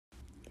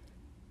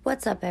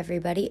What's up,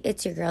 everybody?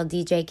 It's your girl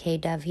DJ K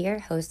Dove here,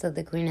 host of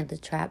the Queen of the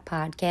Trap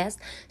podcast.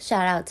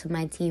 Shout out to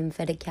my team,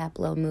 Fitted Cap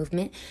Low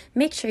Movement.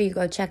 Make sure you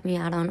go check me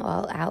out on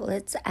all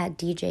outlets at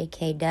DJ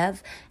K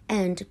Dove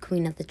and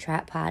Queen of the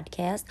Trap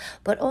podcast.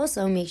 But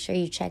also make sure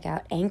you check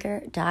out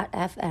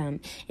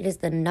Anchor.fm. It is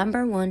the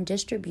 #1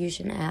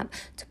 distribution app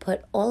to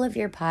put all of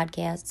your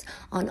podcasts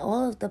on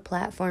all of the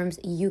platforms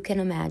you can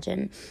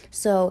imagine.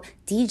 So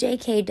DJ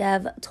K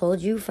Dove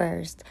told you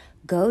first.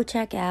 Go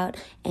check out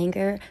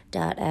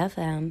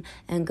Anchor.fm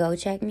and go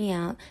check me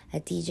out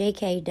at DJ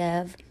K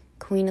Dev,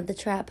 Queen of the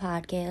Trap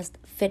podcast,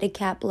 Fitted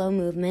Cap Low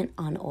Movement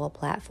on all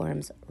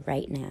platforms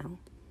right now.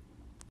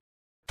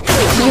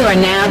 You are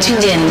now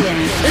tuned in.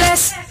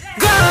 Let's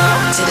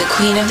go to the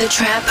Queen of the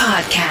Trap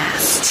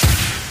podcast.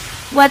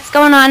 What's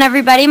going on,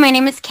 everybody? My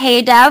name is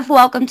K Dev.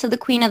 Welcome to the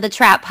Queen of the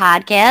Trap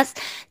podcast.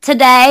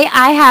 Today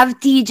I have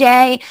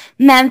DJ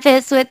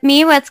Memphis with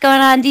me. What's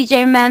going on,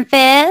 DJ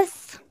Memphis?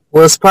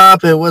 What's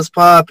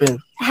poppin'?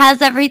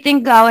 How's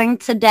everything going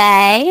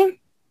today?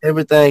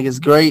 Everything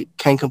is great.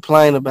 Can't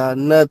complain about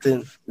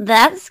nothing.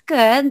 That's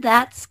good.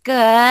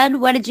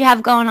 What did you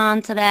have going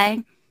on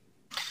today?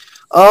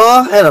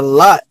 I had a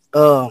lot.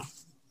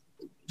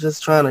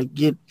 Just trying to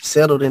get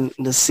settled in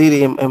the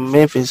city in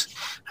Memphis.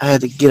 I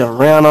had to get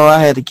around on. I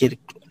had to get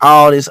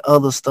all this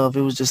other stuff.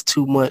 It was just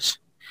too much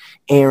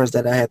errands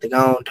that I had to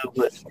go and do.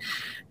 But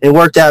it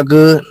worked out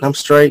good. I'm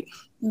straight.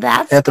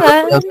 That's good.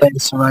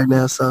 Right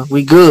now, so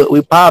we good.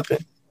 We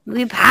popping.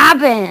 So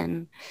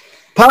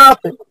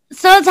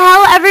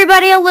tell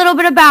everybody a little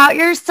bit about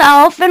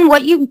yourself and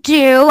what you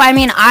do. I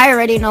mean, I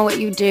already know what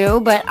you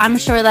do, but I'm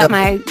sure that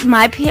my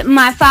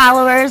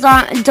followers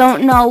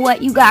don't know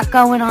what you got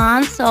going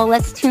on. So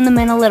let's tune them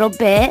in a little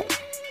bit.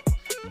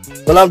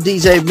 Well, I'm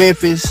DJ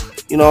Memphis.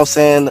 You know what I'm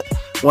saying?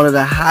 One of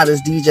the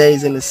hottest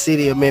DJs in the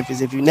city of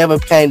Memphis. If you never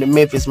came to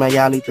Memphis, man,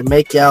 y'all need to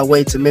make y'all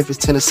way to Memphis,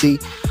 Tennessee.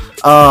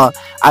 I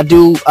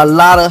do a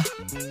lot of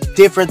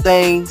different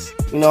things.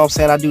 You know what I'm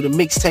saying? I do the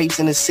mixtapes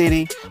in the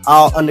city.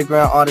 All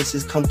underground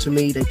artists come to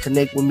me. They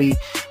connect with me.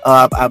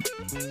 I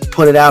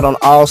put it out on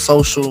all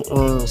social,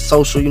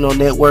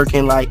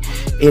 networking, like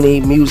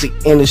any music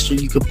industry.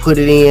 You could put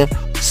it in.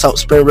 So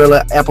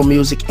Spinrilla, Apple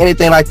Music,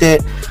 anything like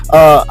that.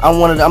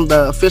 I'm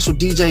the official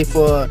DJ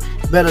for,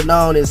 better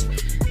known as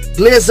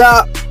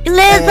Glizzop.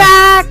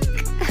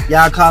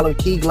 Y'all call him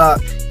Key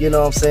Glock. You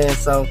know what I'm saying?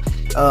 So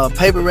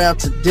paper route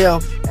to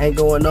death, ain't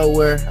going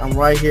nowhere. I'm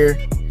right here.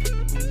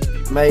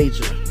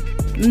 Major.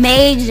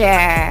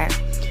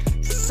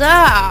 So,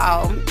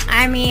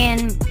 I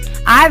mean,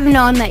 I've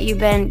known that you've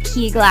been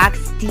Key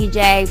Glock's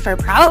DJ for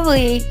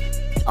probably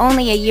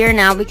only a year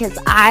now, because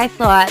I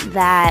thought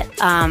that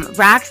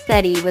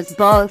Rocksteady was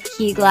both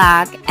Key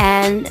Glock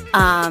and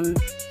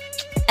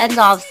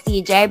Dolph's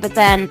DJ, but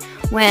then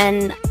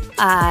when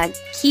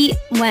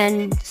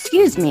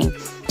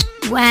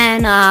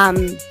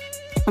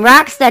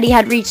Rocksteady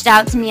had reached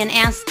out to me and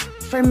asked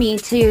for me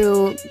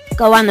to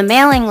go on the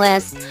mailing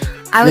list,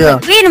 I was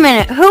like, wait a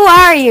minute, who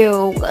are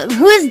you?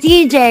 Whose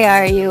DJ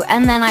are you?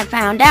 And then I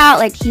found out,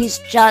 like, he's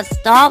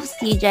just Dolph's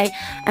DJ.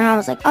 And I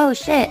was like, oh,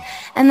 shit.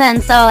 And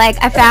then, so, like,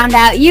 I found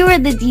out you were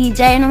the DJ.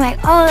 And I'm like,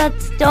 oh,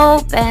 that's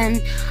dope.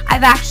 And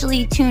I've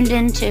actually tuned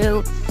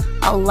into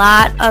a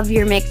lot of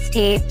your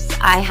mixtapes.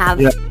 I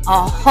have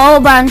a whole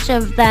bunch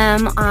of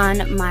them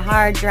on my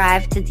hard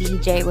drive to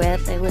DJ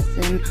with. I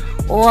listen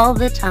all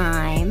the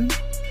time.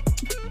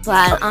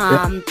 But,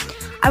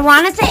 I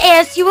wanted to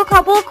ask you a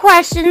couple of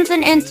questions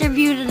in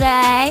interview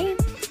today.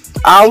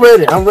 I'm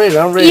ready.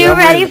 You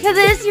ready for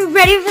this?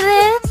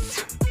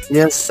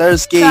 Yes, sir,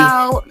 Ski.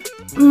 So,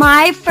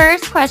 my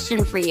first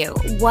question for you.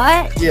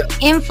 What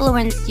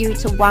influenced you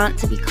to want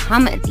to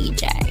become a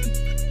DJ?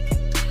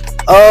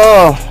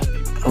 Oh,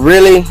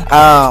 really?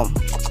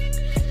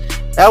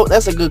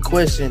 That's a good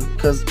question,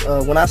 because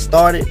when I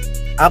started,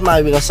 I'm not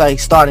even gonna say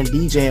starting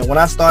DJing. When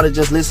I started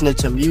just listening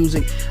to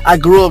music, I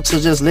grew up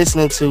to just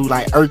listening to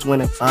like Earth,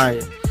 Wind and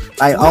Fire,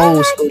 like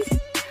old school.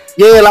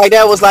 Yeah, like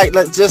that was like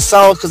just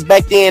songs. Cause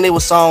back then it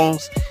was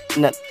songs,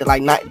 like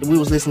we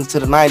was listening to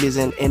the 90s,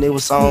 and it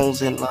was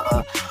songs, and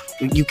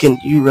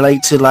you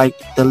relate to like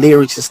the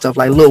lyrics and stuff,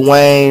 like Lil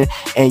Wayne,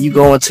 and you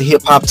go into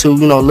hip hop too,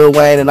 Lil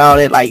Wayne and all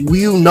that, like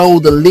you know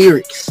the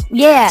lyrics.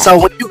 Yeah. So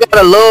when you got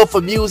a love for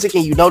music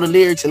and you know the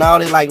lyrics and all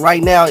that, like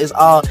right now it's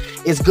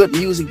good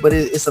music, but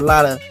it's a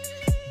lot of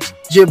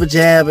jibber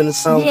jab and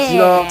songs. You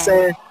know what I'm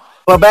saying?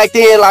 But back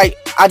then, like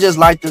I just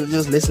liked to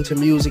just listen to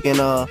music, and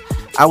I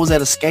was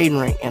at a skating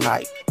rink, and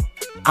like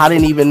I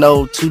didn't even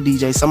know two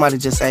DJs. Somebody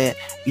just said,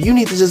 you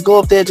need to just go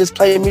up there, just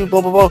play music,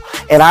 boom, boom, boom.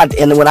 And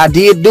when I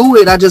did do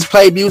it, I just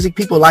played music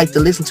people like to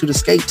listen to,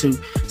 skate to.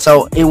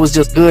 So it was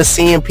just good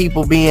seeing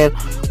people being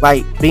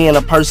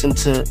a person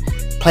to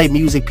play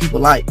music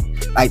people like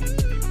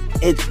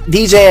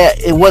DJ.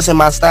 It wasn't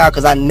my style,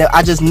 because I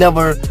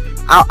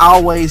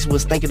always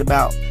was thinking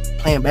about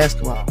playing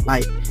basketball,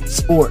 like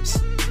sports.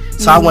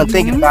 So I wasn't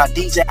thinking about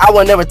DJ. I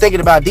was never thinking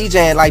about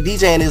DJing. Like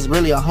DJing is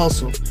really a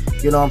hustle.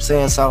 You know what I'm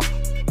saying? So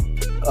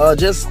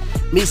just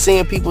me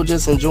seeing people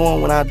just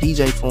enjoying when I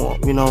DJ for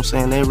them, you know what I'm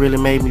saying? They really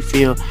made me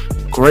feel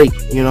great.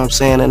 You know what I'm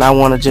saying? And I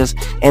want to just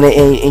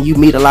and you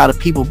meet a lot of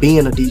people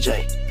being a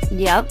DJ.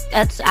 Yep,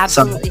 that's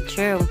absolutely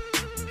true.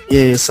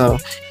 Yeah, so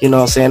you know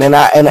what I'm saying.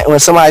 And when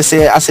somebody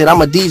said, I said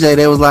I'm a DJ,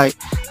 they was like,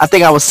 I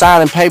think I was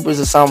signing papers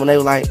or something. They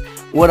were like,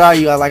 what are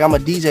you? I was like, I'm a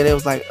DJ. They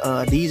was like,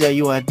 DJ,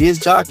 you a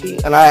disc jockey?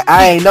 And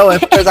I ain't know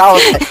at first. I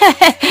was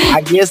like,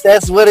 I guess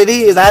that's what it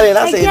is. I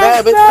said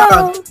that, but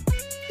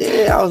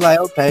yeah, I was like,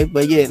 okay,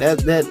 but yeah,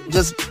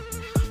 that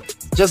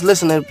just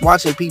listening,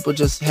 watching people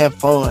just have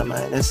fun,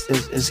 man.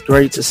 It's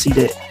great to see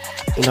that.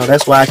 You know,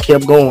 that's why I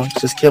kept going,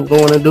 just kept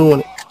going and doing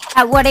it.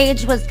 At what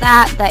age was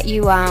that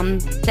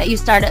you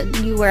started?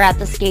 You were at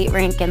the skate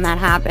rink and that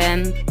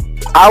happened.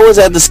 I was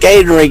at the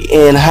skate rink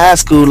in high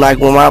school, like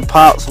when my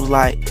pops was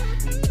like,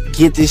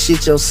 get this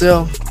shit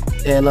yourself.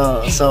 And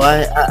so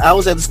I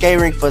was at the skate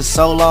rink for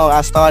so long.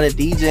 I started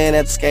DJing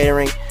at the skate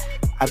rink.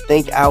 I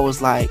think I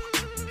was like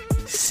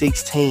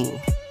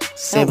 16,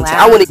 17. Oh,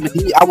 wow.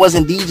 I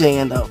wasn't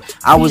DJing though.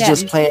 I was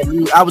just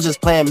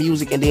playing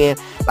music, and then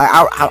like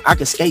I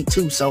could skate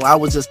too. So I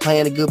was just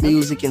playing the good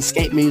music and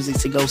skate music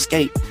to go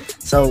skate.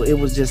 So it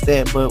was just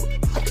that. But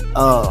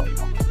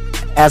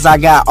as I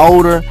got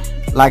older,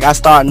 like I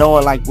started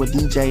knowing like with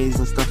DJs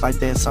and stuff like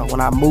that. So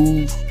when I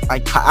moved,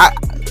 like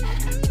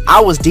I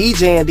was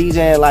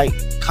DJing like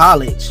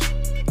college.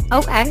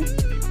 Okay.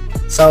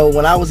 So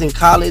when I was in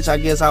college, I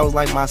guess I was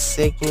like my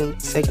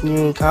second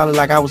year in college.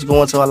 Like I was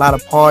going to a lot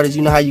of parties.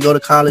 You know how you go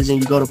to college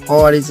and you go to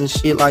parties and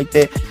shit like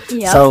that.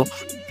 Yep. So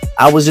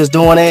I was just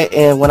doing that,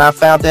 and when I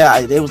found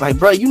that, they was like,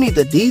 bro, you need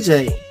to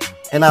DJ.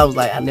 And I was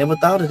like, I never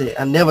thought of it.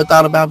 I never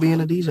thought about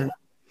being a DJ.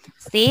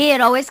 See,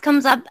 it always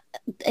comes up.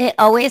 It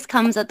always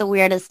comes at the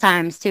weirdest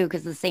times too,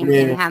 because the same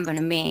thing happened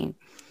to me.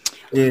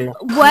 Yeah.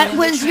 What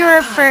was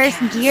your first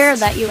gear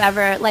that you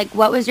ever, like,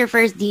 what was your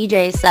first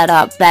DJ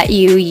setup that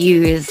you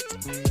used,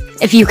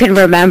 if you can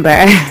remember?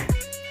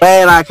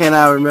 Man, I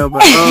cannot remember.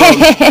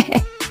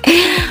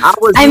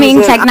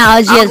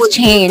 Technology has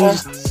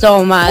changed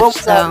so much.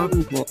 So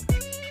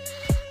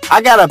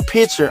I got a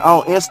picture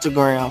on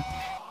Instagram.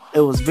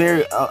 It was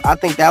very, I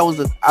think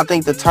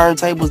the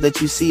turntables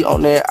that you see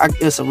on there,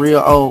 it's a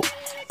real old,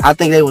 I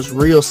think they was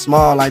real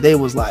small. Like they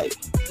was like,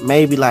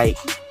 maybe like,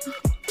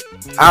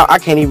 I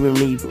can't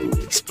even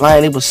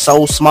explain. It was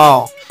so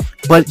small,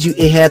 but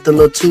it had the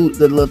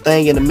little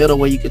thing in the middle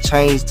where you could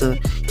change to,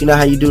 you know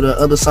how you do the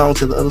other song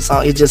to the other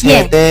song. It just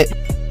had that,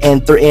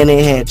 and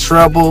it had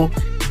treble,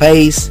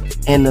 bass,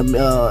 and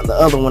the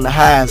other one, the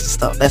highs and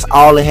stuff. That's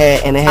all it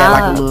had, and it had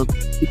like a little.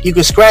 You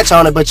could scratch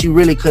on it, but you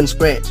really couldn't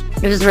scratch.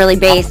 It was really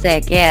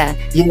basic, yeah.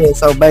 Yeah,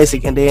 so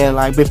basic, and then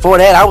like before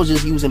that, I was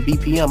just using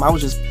BPM. I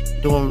was just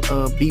doing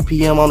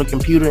BPM on the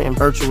computer and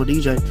virtual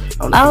DJ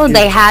on the computer.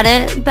 They had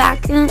it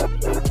back then?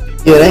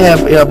 Yeah, they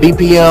have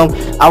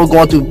BPM. I was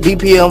going through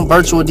BPM,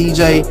 virtual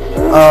DJ.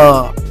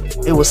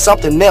 It was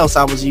something else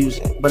I was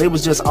using, but it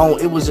was just on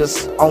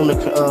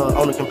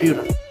the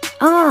computer.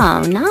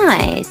 Oh,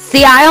 nice.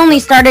 See, I only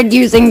started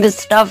using this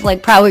stuff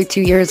like probably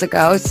 2 years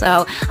ago,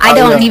 so I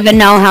don't even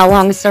know how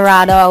long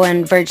Serato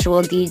and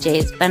Virtual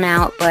DJ's been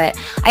out, but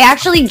I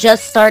actually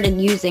just started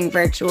using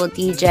Virtual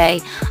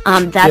DJ.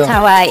 That's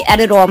how I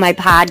edit all my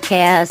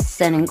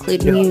podcasts and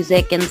include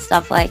music and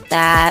stuff like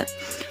that.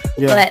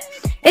 Yeah. But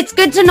it's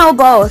good to know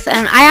both.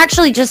 And I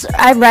actually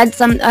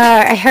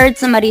I heard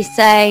somebody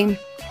say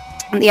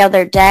the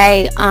other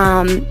day,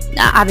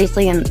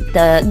 obviously in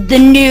the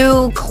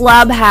new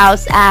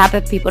Clubhouse app,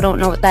 if people don't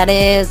know what that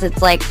is,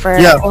 it's like for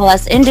all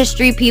us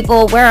industry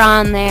people, we're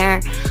on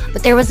there.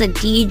 But there was a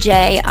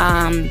DJ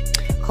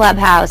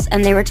Clubhouse,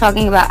 and they were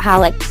talking about how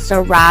like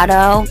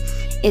Serato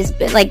is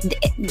like,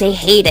 they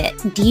hate it.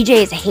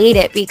 DJs hate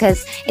it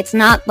because it's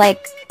not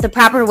like the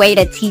proper way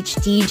to teach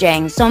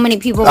DJing. So many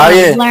people want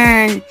to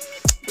learn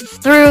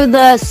through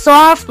the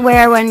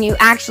software when you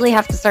actually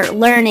have to start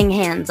learning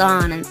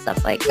hands-on and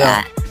stuff like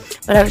that.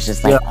 But I was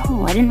just like,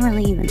 I didn't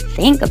really even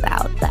think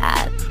about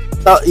that.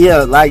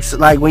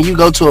 Like when you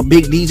go to a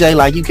big DJ,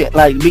 like you can,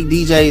 like big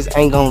DJs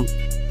ain't gonna,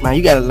 man,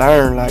 you gotta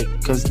learn, like,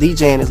 cause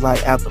DJing is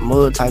like out the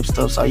mud type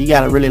stuff, so you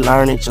gotta really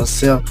learn it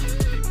yourself.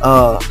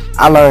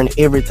 I learned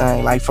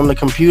everything, like from the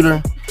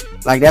computer.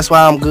 Like that's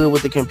why I'm good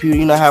with the computer.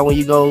 You know how when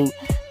you go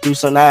do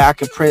something,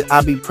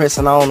 I be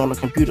pressing on the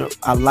computer.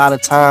 A lot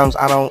of times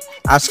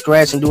I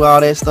scratch and do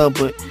all that stuff,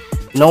 but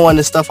knowing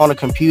the stuff on the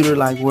computer,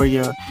 like where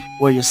your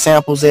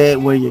samples at,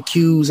 where your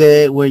cues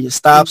at, where your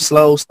stop,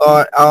 slow,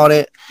 start, all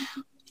that,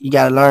 you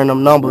gotta learn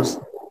them numbers,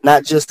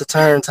 not just the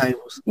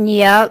turntables.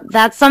 Yep,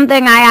 that's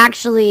something I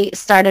actually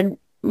started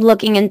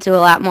looking into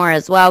a lot more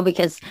as well,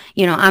 because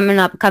I'm an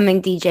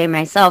upcoming DJ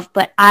myself,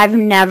 but I've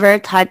never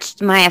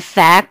touched my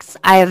effects.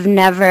 I have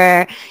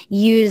never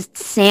used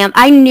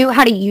I knew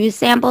how to use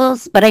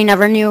samples, but I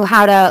never knew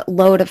how to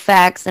load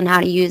effects and how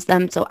to use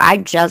them, so I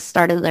just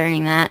started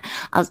learning that.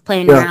 I was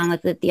playing around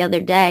with it the other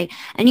day,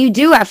 and you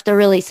do have to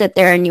really sit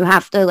there and you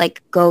have to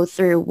like go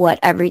through what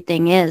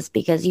everything is,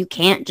 because you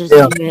can't just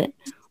do it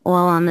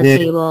all on the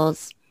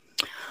tables.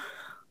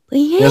 But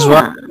that's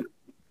right.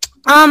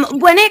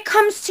 When it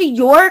comes to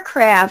your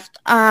craft,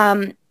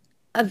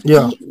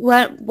 Yeah.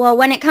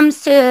 When it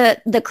comes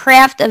to the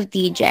craft of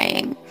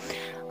DJing,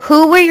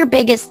 who were your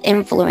biggest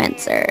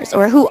influencers,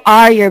 or who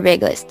are your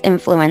biggest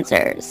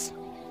influencers?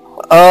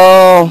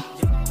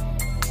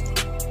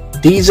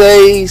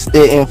 DJs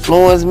that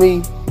influence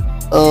me.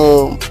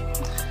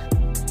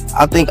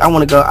 I think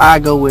I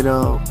go with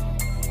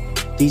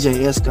DJ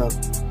Esco.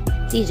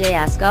 DJ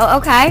Esco.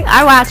 Okay,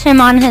 I watch him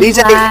on his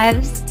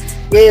lives.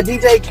 Yeah,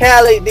 DJ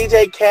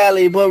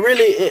Khaled. But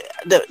really,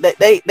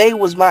 they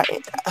was my.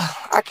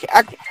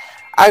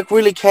 I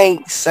really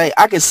can't say.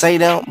 I can say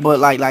them, but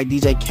like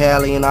DJ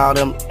Khaled and all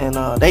them, and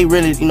they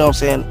really, you know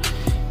what I'm saying,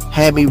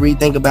 had me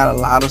rethink about a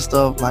lot of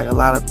stuff, like a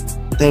lot of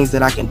things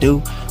that I can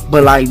do.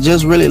 But like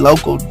just really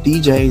local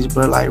DJs,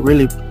 but like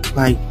really,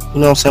 like, you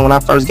know what I'm saying, when I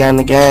first got in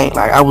the game,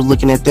 like I was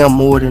looking at them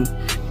more than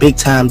big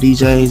time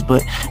DJs.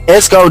 But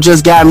Esco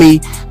just got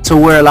me to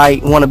where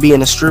like want to be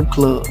in a strip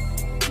club,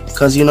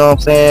 cause you know what I'm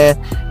saying.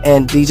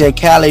 And DJ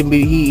Khaled,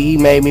 he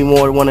made me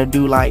more want to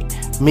do like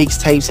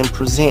mixtapes and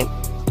present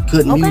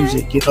good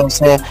music, you know what I'm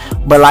saying.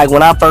 But like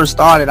when I first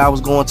started, I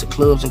was going to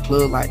clubs.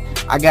 Like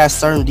I got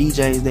certain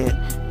DJs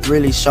that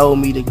really showed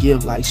me the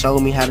gift, like showed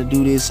me how to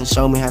do this and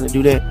showed me how to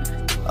do that.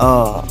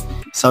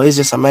 So it's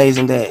just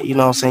amazing that, you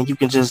know what I'm saying, you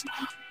can just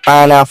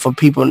find out for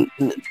people.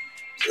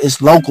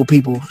 It's local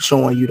people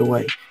showing you the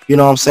way, you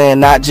know what I'm saying.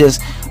 Not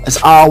just,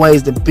 it's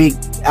always the big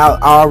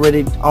out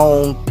already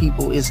owned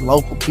people. It's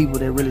local people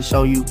that really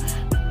show you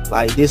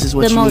like this is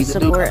what you need to do.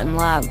 The most support and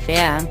love.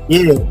 Yeah.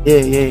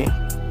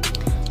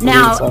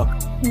 Now,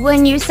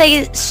 when you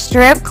say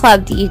strip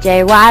club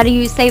DJ, why do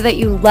you say that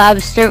you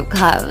love strip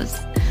clubs?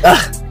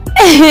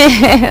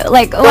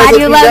 Like, why do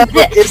you love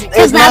it?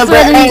 It's nothing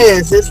but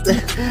ass.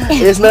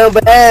 It's nothing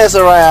but ass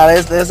around.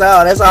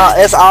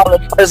 That's all the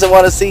person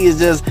want to see is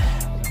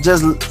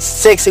just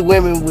sexy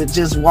women with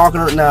just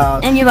walking around.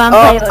 Now, and you want to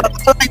play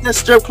with. I like the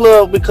strip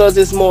club because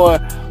it's more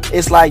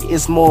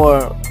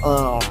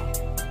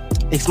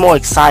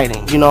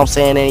exciting. You know what I'm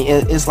saying?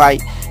 And it's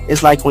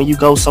like when you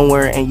go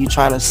somewhere and you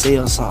trying to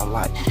sell something,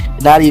 like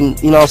not even,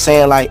 you know what I'm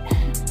saying, like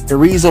the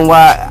reason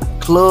why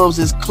clubs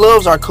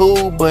are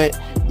cool, but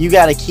you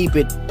got to keep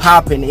it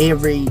popping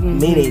every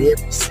minute,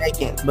 every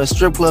second. But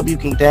strip club, you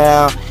can go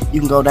down, you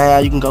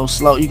can go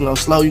slow, you can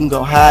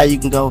go high, you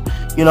can go,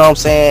 you know what I'm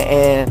saying.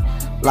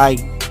 And like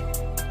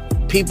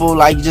people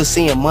like just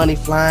seeing money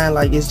flying,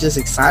 like it's just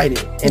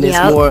exciting. And it's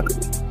more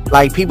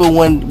like people,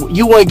 when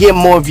you want to get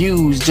more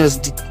views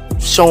just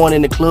showing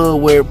in the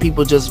club where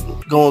people just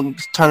going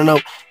turning up,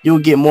 you'll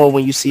get more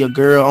when you see a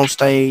girl on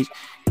stage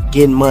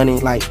getting money.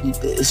 Like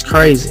it's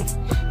crazy.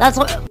 That's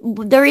what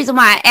the reason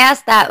why I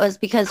asked that was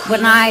because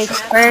when I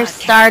first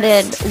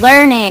started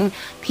learning,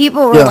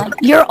 people were like,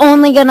 you're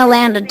only gonna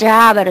land a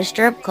job at a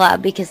strip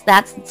club because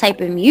that's the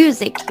type of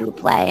music you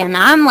play. And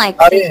I'm like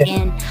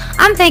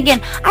I'm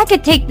thinking I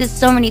could take this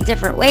so many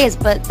different ways,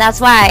 but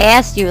that's why I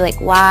asked you, like,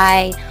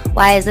 why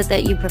is it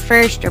that you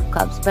prefer strip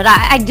clubs? But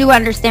I do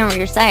understand what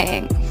you're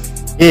saying.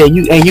 Yeah,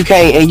 you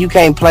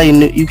can't play,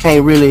 you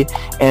can't really,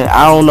 and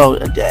I don't know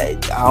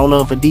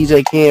if a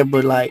DJ can,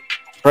 but like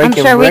I'm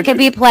sure we could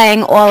be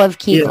playing all of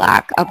Key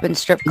Glock up in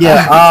strip club.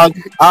 Yeah,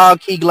 all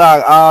Key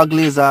Glock, all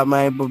Glizz,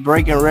 man. But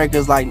breaking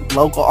records, like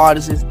local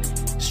artists,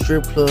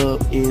 strip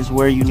club is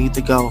where you need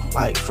to go,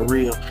 like for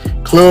real.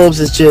 Clubs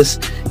is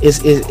just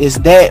it's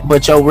that,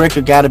 but your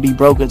record got to be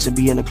broken to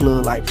be in the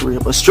club, like for real.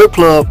 But strip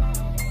club,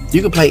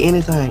 you can play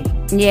anything.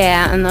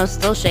 Yeah, and they'll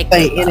still shake.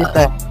 Play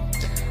anything.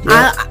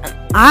 Yeah.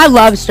 I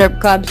love strip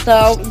clubs,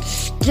 so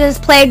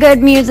just play good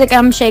music.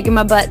 I'm shaking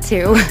my butt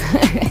too.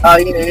 Oh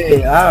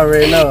yeah, I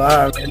already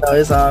know.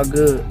 It's all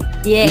good.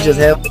 Yeah, you just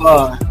have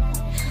fun.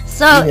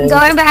 So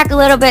going back a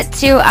little bit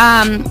to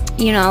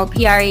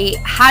PRE,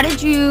 how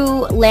did you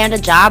land a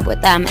job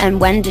with them,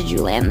 and when did you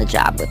land the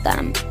job with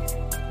them?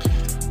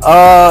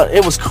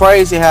 It was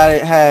crazy how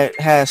it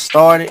had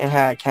started and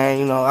how it came.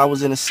 You know, I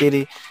was in the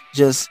city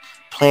just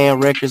playing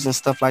records and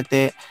stuff like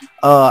that.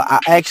 I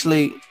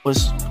actually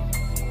was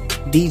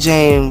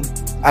DJing.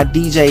 I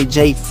DJ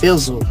Jay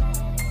Fizzle.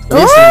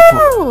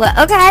 Ooh,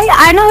 okay.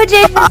 I know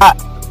Jay.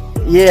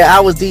 I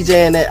was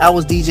DJing that. I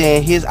was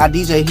DJing his. I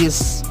DJ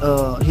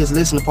his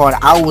listening party.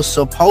 I was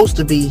supposed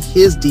to be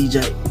his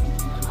DJ.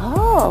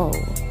 Oh.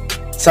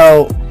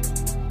 So,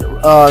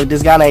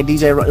 this guy named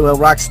DJ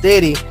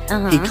Rocksteady.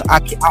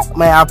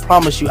 I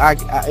promise you,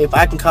 if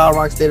I can call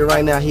Rocksteady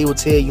right now, he will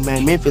tell you,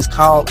 man. Memphis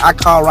I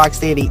call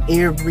Rocksteady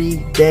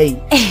every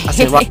day. I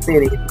said,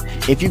 Rocksteady,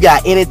 if you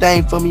got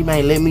anything for me,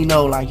 man, let me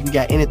know. Like, if you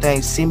got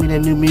anything, send me the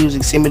new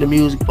music, send me the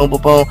music, boom, boom,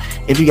 boom.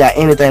 If you got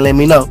anything, let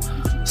me know.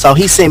 So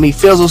he sent me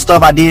Fizzle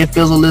stuff. I did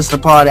Fizzle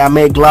listening party. I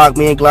met Glock.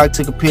 Me and Glock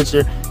took a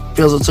picture.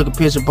 Fizzle took a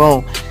picture.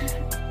 Boom.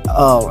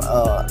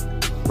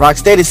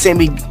 Rocksteady sent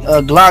me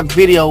a Glock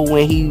video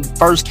when he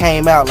first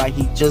came out. Like,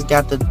 he just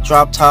got the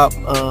drop top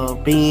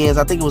Benz.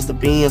 I think it was the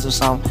Benz or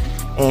something.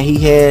 And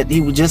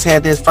he just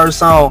had this first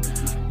song.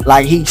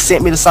 Like, he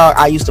sent me the song.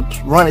 I used to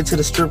run it to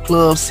the strip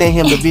club, send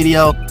him the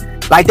video.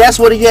 Like, that's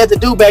what he had to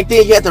do back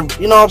then. He had to,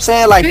 you know what I'm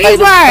saying? Like, we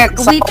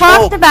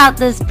talked about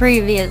this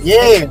previously.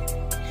 Yeah.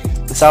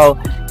 So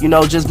you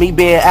know, just me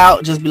being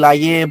out, just be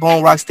like, yeah,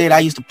 boom, Rocksteady. I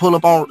used to pull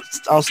up on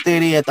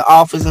Steady at the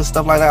office and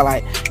stuff like that.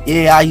 Like,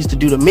 yeah, I used to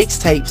do the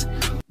mixtapes.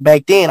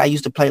 Back then, I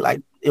used to play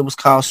like, it was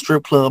called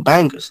Strip Club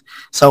Bangers.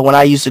 So when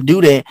I used to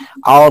do that,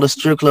 all the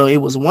strip club, it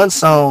was one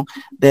song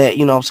that,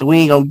 you know, so we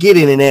ain't gonna get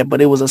into that, but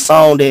it was a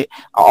song that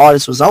an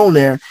artist was on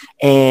there,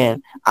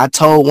 and I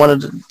told one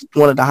of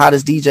the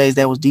hottest DJs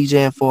that was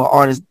DJing for an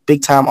artist,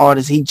 big time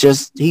artist, he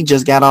just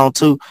got on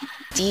too.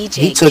 He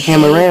took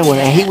him and ran with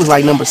it, and he was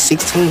like number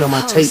 16 on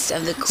my tape.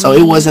 So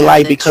it wasn't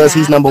like because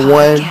he's number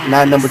 1,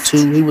 not number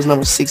 2. He was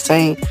number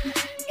 16.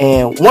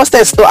 And once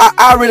that story,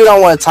 I really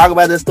don't want to talk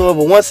about that story,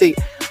 but once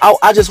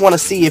I just want to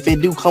see if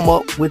it do come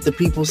up with the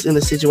people in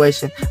the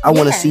situation. I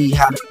want to see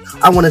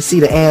I want to see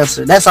the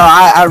answer. That's all.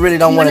 I really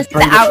don't want to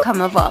bring the outcome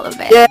of all of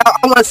it. Yeah,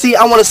 I want to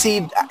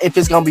see if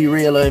it's gonna be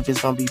real or if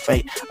it's gonna be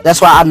fake. That's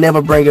why I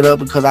never bring it up,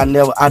 because I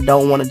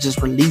don't want to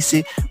just release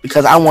it,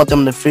 because I want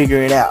them to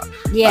figure it out.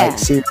 Yeah. Like,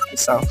 seriously.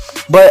 So,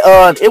 but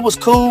it was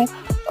cool.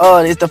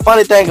 It's the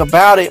funny thing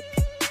about it.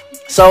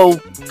 So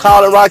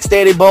calling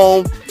Rocksteady,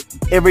 boom,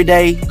 every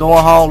day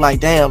going home,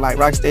 like damn, like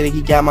Rocksteady,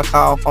 he got my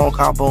phone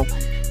call, boom.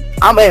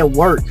 I'm at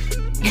work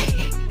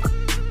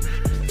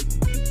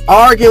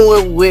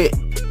arguing with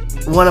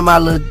one of my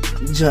little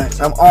junks.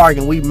 I'm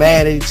arguing. We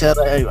mad at each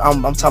other.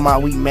 I'm talking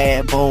about we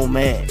mad, boom,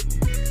 mad.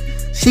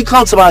 She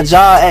comes to my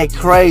job, act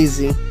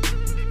crazy.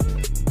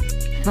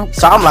 Okay.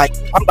 So I'm like,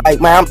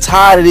 man, I'm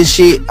tired of this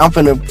shit. I'm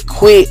finna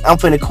quit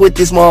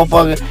this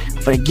motherfucker.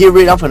 I'm finna get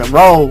rid. I'm finna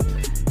roll.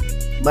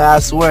 But I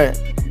swear,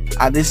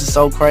 this is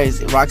so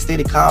crazy.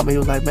 Rocksteady called me. He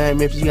was like, man,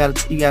 Memphis,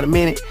 you got a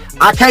minute?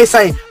 I can't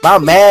say, but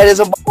I'm mad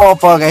as a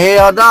motherfucker.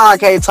 Hell no, I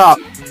can't talk.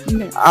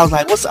 I was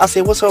like, I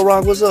said, what's up,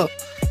 Rock? What's up?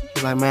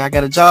 He's like, man, I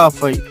got a job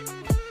for you.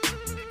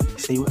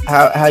 See,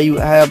 how you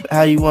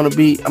want to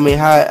be? I mean,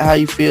 how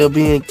you feel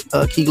being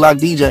a Key Glock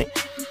DJ?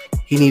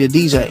 He need a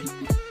DJ.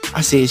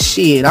 I said,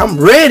 shit, I'm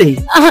ready.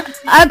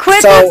 I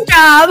quit this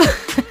job.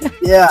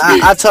 Yeah,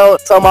 I told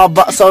my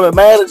boss. So the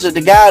manager, the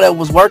guy that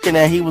was working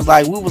there, he was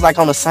like, we was like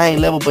on the same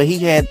level, but he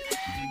had,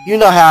 you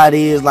know how it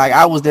is. Like,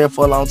 I was there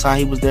for a long time.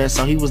 He was there,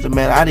 so he was the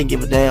man. I didn't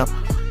give a damn.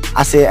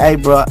 I said, hey,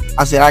 bro.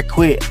 I said, I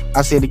quit.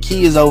 I said, the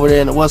key is over there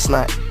in the what's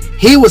not.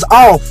 He was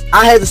off.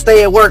 I had to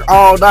stay at work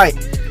all night.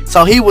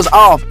 So he was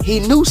off.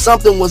 He knew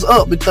something was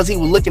up because he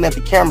was looking at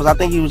the cameras. I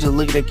think he was just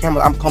looking at the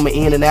cameras. I'm coming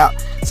in and out.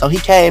 So he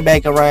came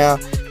back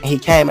around, and he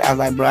came. I was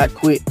like, bro, I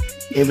quit.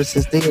 Ever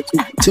since then,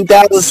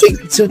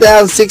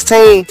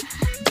 2016.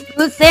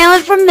 Who's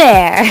sailing from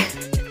there?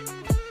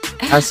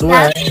 I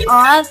swear. That's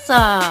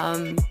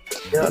awesome.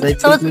 Yeah,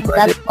 that's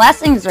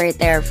blessings right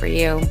there for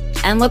you.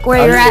 And look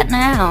where you're at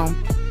now.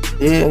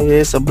 Yeah,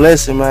 it's a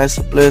blessing, man. It's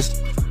a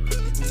blessing.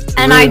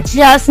 And I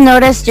just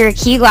noticed your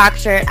Key Glock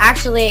shirt.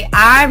 Actually,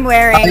 I'm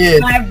wearing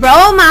my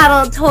role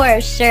model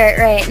tour shirt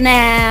right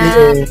now.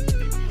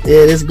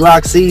 Yeah, this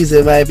Glock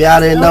season, man. If y'all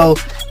didn't know,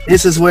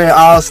 this is where it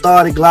all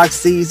started. Glock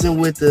season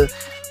with it's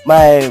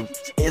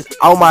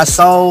On My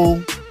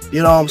Soul.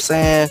 You know what I'm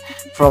saying?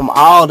 From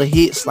all the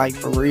hits, like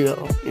for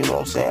real. You know what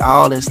I'm saying?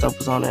 All that stuff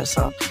was on there.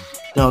 So,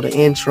 you know, the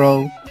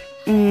intro.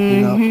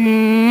 Mm-hmm. You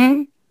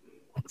know.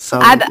 So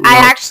I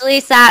actually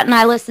sat and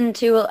I listened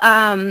to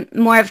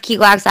more of Key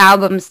Glock's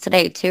albums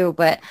today too.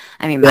 But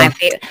I mean,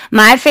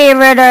 my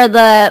favorite are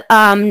the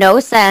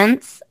No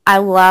Sense. I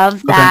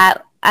love that.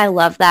 Okay. I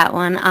love that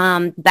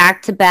one.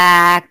 Back to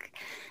Back,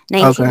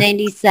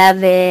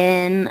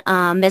 1997,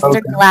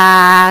 Mr.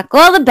 Glock,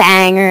 all the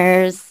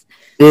bangers.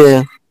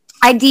 Yeah.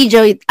 I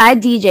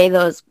DJ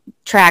those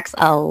tracks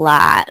a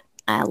lot.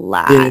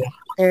 Yeah.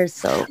 They're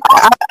so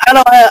I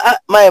don't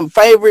my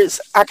favorites.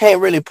 I can't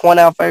really point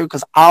out favorites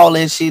because all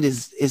that shit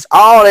is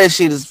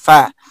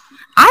fire.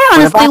 I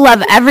honestly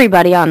love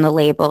everybody on the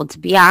label, to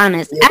be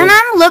honest. Yeah. And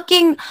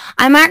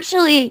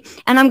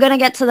I'm going to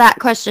get to that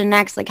question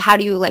next, like how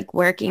do you like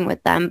working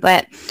with them?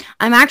 But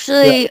I'm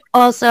actually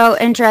also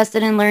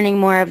interested in learning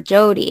more of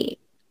Jody.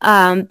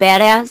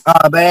 Badass.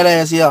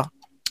 Badass, yeah.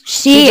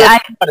 She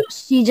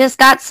just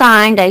got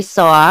signed, I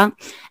saw,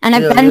 and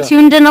I've been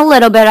tuned in a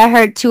little bit. I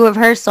heard 2 of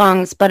her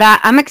songs, but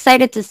I'm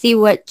excited to see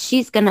what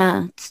she's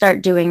gonna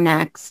start doing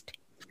next.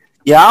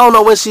 Yeah, I don't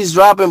know when she's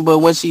dropping, but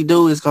when she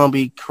do, it's gonna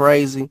be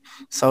crazy.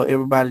 So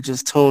everybody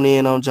just tune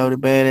in on Jody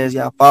Badass.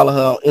 Y'all follow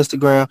her on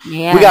Instagram.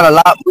 Yeah. We got a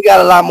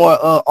lot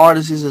more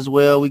artists as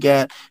well. We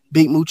got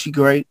Big Moochie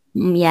Great.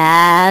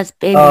 Yes,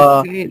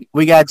 baby.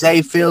 We got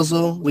Jay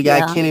Fizzle. We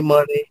got Kenny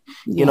Money.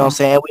 You know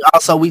what I'm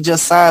saying? We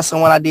just signed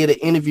someone I did an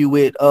interview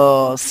with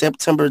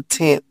September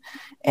 10th,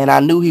 and I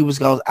knew he was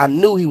gonna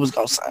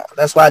sign.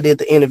 That's why I did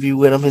the interview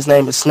with him. His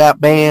name is Snap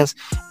Bands,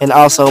 and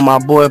also my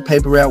boy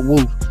Paper Rap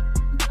Woo.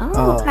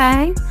 Oh,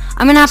 okay.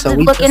 I'm gonna have to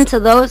look into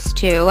those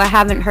 2. I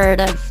haven't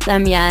heard of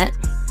them yet.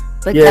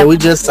 But we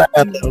just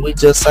signed them.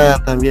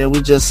 Yeah,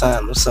 we just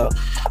signed them. So,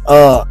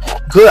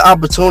 good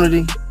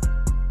opportunity.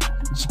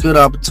 It's a good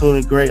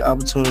opportunity, great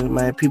opportunity,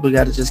 man. People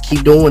got to just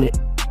keep doing it.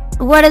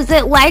 What is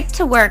it like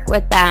to work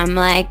with them?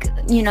 Like,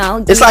 you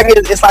know, it's like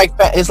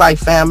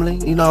family.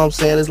 You know what I'm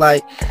saying? It's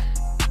like,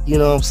 you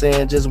know what I'm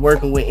saying? Just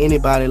working with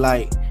anybody,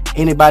 like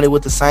anybody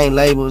with the same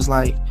label is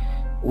like,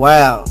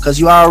 Wow, because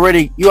you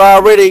already, you know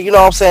what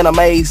I'm saying,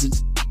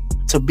 amazed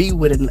to be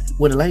with a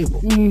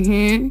label. Mm-hmm.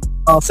 You know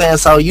what I'm saying?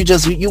 So you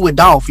with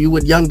Dolph, you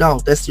with Young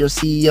Dolph. That's your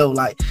CEO.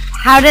 Like,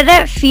 how did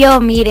it feel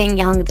meeting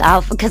Young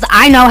Dolph? Because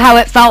I know how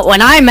it felt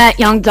when I met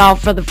Young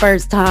Dolph for the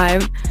first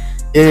time.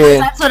 Yeah,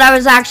 that's what I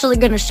was actually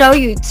going to show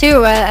you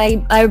too.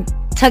 I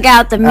took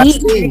out the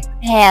meet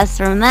pass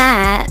from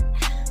that.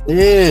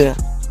 Yeah.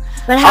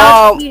 But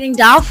how was meeting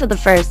Dolph for the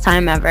first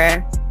time ever?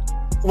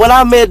 When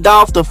I met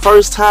Dolph the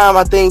first time,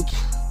 I think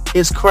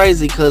it's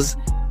crazy because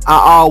I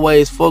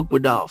always fuck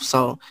with Dolph.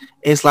 So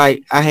it's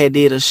like I had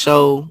did a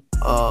show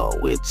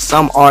with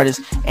some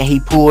artist and he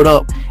pulled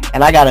up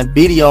and I got a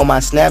video on my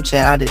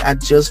Snapchat. I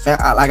just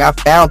found, I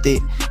found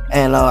it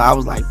and I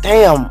was like,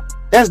 damn,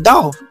 that's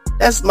Dolph.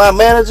 That's my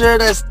manager.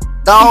 That's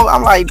Dolph.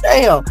 I'm like,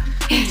 damn.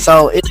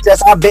 So it's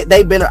just, I've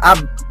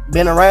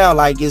been around.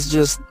 Like, it's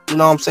just, you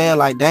know what I'm saying?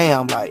 Like,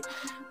 damn, like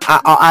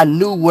I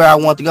knew where I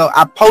wanted to go.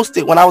 I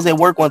posted when I was at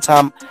work one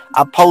time.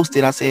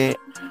 I said,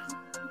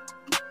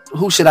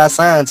 who should I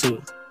sign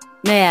to?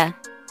 Yeah.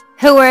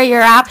 Who were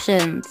your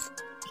options?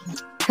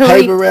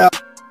 Paper Rap.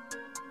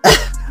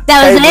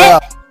 That was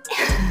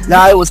it?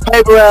 No, it was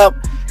Paper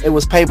Rap. It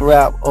was Paper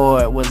Rap,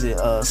 or was it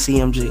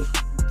CMG?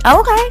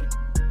 Okay.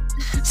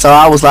 So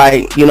I was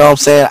like, you know what I'm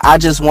saying? I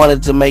just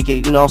wanted to make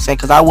it, you know what I'm saying?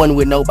 Because I wasn't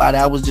with nobody.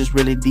 I was just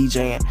really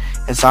DJing.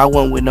 And so I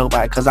wasn't with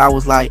nobody because I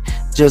was like,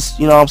 just,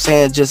 you know what I'm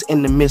saying? Just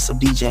in the midst of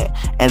DJing.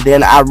 And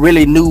then I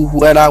really knew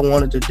what I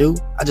wanted to do.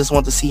 I just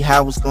wanted to see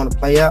how it was going to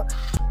play out.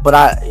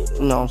 But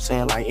you know what I'm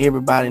saying? Like,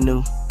 everybody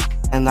knew.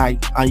 And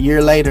like a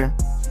year later,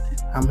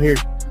 I'm here.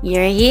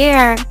 You're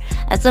here.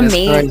 That's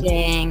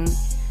amazing.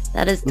 Crazy.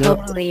 That is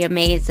totally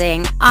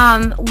amazing.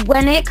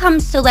 When it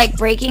comes to like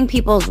breaking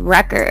people's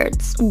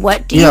records,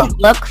 what do you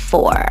look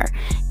for?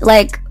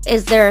 Like,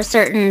 is there a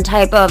certain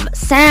type of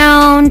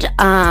sound?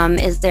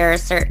 Is there a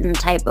certain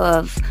type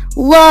of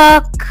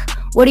look?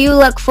 What do you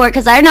look for?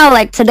 Because I know,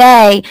 like,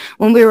 today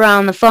when we were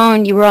on the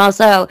phone, you were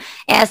also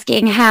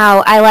asking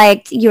how I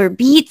liked your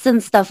beats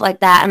and stuff like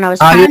that. And I was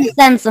trying to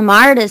send some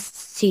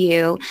artists to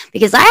you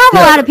because I have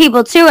a lot of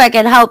people too I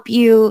could help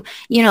you,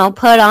 you know,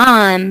 put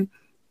on.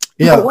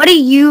 Yeah. But what do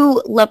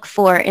you look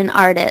for in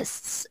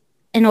artists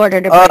in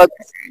order to break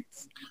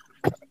records?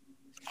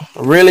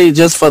 Really,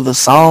 just for the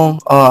song,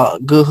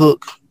 good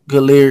hook,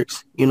 good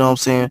lyrics. You know what I'm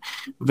saying?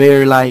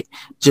 Very like,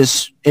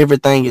 just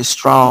everything is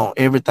strong.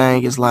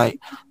 Everything is like,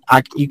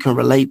 you can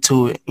relate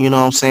to it. You know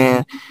what I'm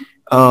saying?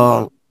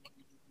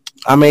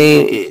 I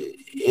mean,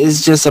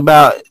 it's just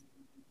about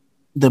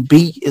the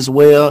beat as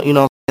well. You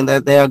know, and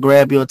that they'll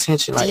grab your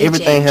attention. Like,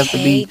 everything has to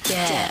be,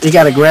 it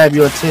got to grab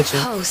your attention.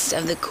 Host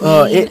of the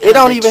Queen it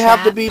don't even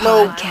have to be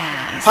no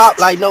pop,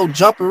 like no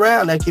jump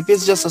around. Like, if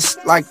it's just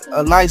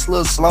a nice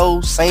little slow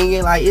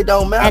singing, like, it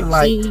don't matter.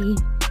 Like,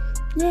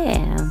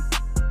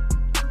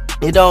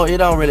 it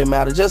don't really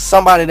matter. Just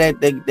somebody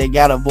that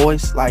got a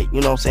voice, like, you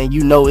know what I'm saying?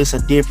 You know, it's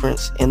a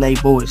difference in their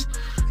voice.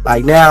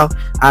 Like, now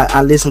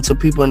I listen to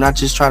people and I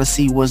just try to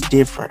see what's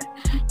different.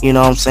 You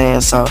know what I'm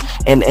saying? So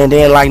and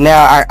then like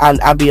now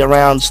I be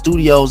around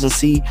studios and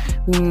see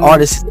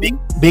artists,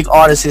 big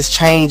artists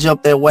change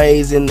up their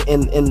ways and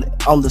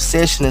on the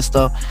session and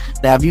stuff.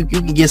 Now if you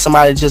can get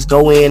somebody to just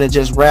go in and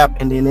just rap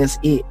and then that's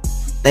it.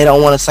 They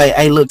don't want to say,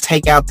 hey, look,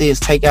 take out this,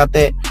 take out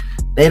that.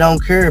 They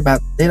don't care.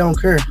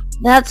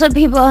 That's what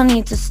people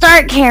need to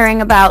start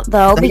caring about,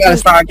 though,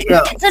 because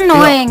it's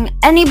annoying.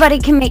 Anybody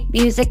can make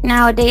music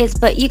nowadays,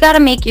 but you got to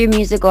make your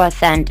music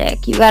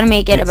authentic. You got to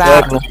make it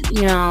about,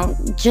 you know,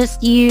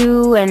 just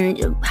you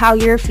and how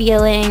you're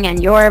feeling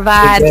and your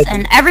vibes,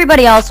 and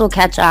everybody else will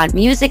catch on.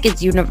 Music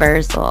is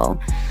universal,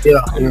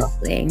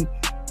 honestly.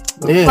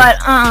 Yeah.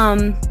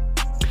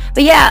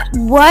 But yeah,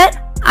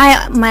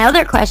 my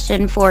other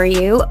question for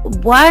you,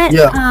 what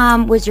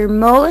was your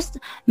most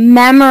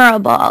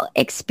memorable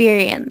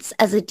experience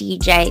as a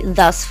DJ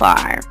thus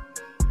far?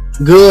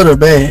 Good or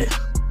bad?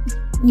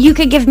 You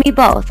could give me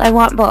both. I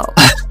want both.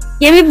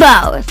 Give me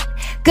both.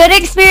 Good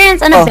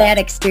experience and a bad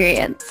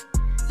experience.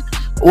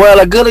 Well,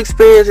 a good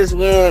experience is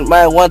when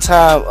one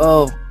time,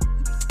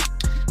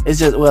 it's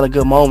just, a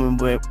good moment,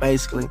 but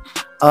basically,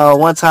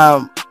 one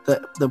time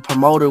the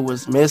promoter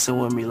was messing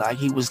with me. Like,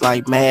 he was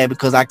like mad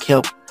because I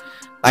kept,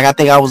 like, I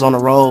think I was on the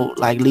road,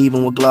 like,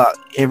 leaving with Glock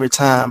every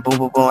time. Boom,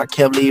 boom, boom. I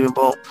kept leaving,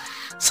 boom.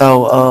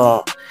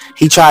 So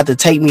he tried to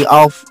take me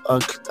off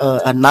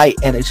a night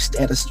at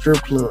a strip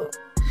club.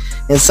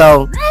 And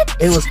so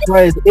it was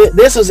crazy.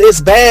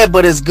 It's bad,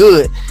 but it's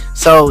good.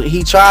 So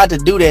he tried to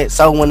do that.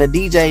 So when the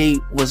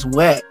DJ was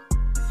wet,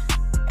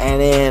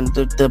 and then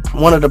the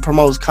one of the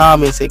promoters called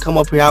me and said, come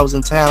up here, I was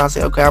in town. I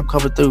said, okay, I'm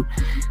coming through.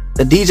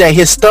 The DJ,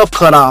 his stuff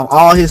cut off.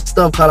 All his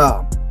stuff cut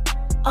off.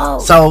 Oh.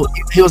 So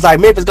he was like,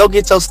 Memphis, go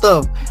get your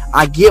stuff.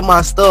 I get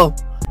my stuff,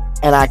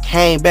 and I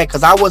came back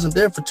because I wasn't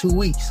there for 2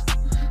 weeks.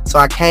 So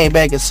I came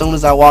back as soon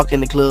as I walked in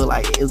the club.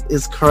 Like,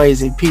 it's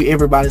crazy.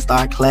 Everybody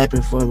started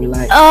clapping for me.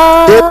 Like,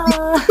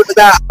 I'm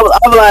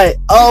like,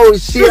 oh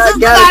shit! This is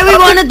the guy we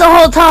wanted the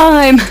whole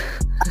time.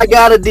 I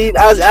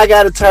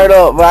gotta turn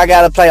up, but I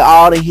gotta play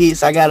all the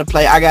hits. I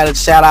gotta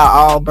shout out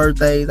all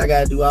birthdays. I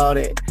gotta do all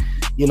that.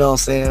 You know what I'm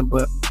saying?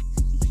 But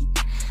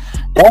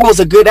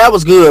that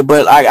was good.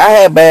 But like I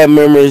had bad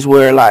memories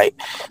where like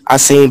I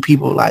seen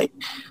people like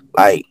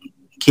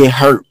get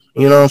hurt.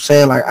 You know what I'm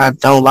saying? Like I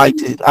don't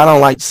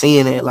like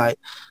seeing it. Like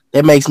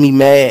that makes me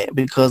mad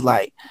because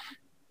like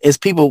as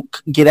people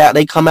get out,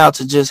 they come out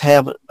to just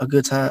have a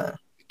good time.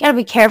 Gotta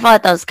be careful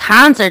at those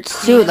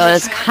concerts too.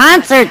 Those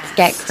concerts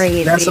get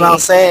crazy. That's what I'm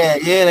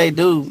saying. Yeah, they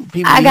do.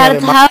 People I gotta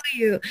tell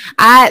you,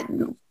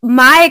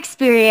 my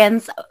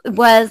experience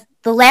was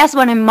the last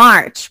one in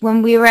March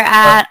when we were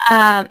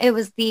at it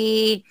was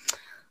the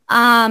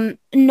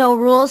No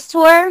Rules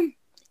tour.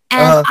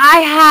 And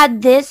I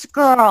had this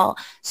girl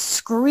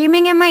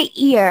screaming in my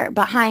ear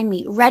behind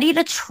me, ready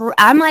to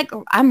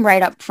I'm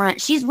right up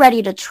front. She's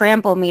ready to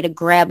trample me to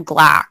grab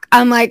Glock.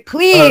 I'm like,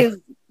 please,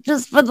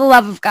 just for the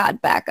love of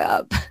God, back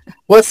up.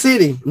 What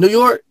city? New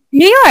York?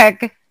 New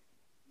York.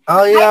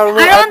 Oh yeah, I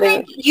remember. I don't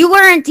think you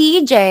weren't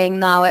DJing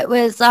though. It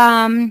was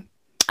I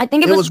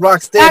think it was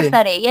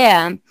Rocksteady.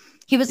 Yeah.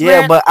 He was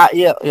but I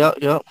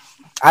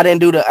didn't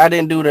do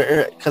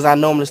the because I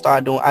normally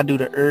I do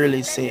the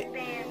early set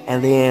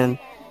and then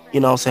you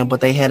know what I'm saying,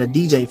 but they had a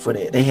DJ for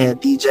that. They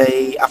had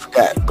DJ, I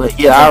forgot. But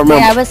yeah, I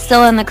remember. I was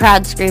still in the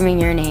crowd screaming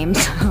your name,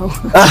 so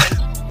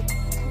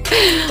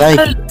thank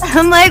you.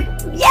 I'm like,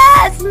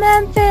 yes,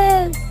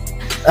 Memphis.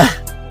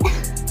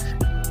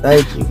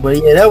 Thank you. But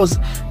yeah, that was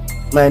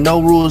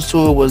No Rules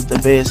tour was the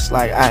best.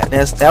 Like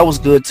that was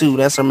good too.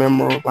 That's a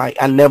memorable. Like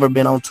I never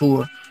been on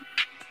tour.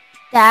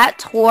 That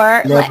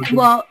tour,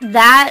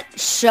 that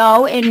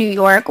show in New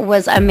York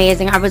was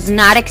amazing. I was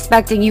not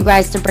expecting you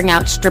guys to bring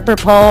out stripper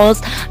poles.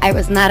 I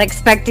was not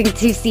expecting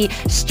to see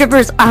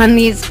strippers on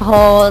these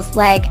poles.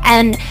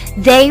 And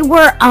they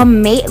were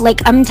amazing.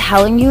 Like, I'm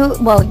telling you,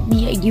 well,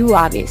 you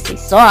obviously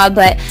saw,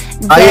 but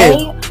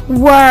they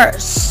were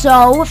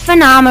so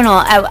phenomenal.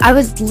 I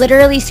was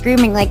literally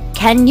screaming, like,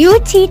 can you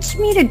teach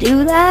me to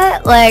do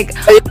that? Like,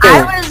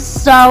 I was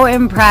so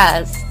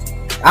impressed.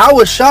 I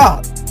was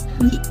shocked.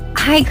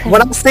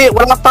 When I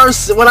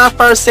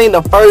first seen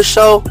the first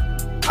show,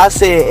 I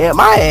said, am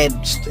I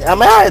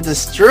at the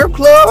strip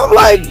club? I'm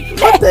like,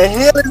 what the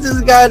hell is this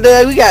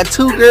goddamn? We got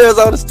two girls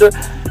on the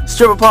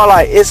stripper pole.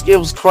 Like it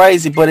was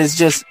crazy, but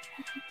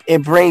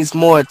it brings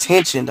more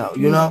attention though,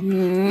 you know? You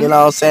know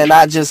what I'm saying?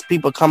 Not just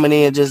people coming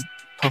in just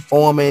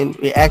performing.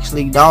 It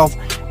actually, Dolph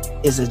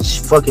is a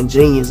fucking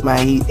genius,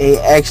 man. He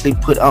actually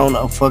put on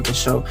a fucking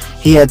show.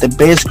 He had the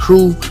best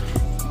crew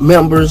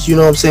members, you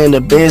know what I'm saying?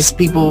 The best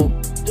people,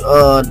 you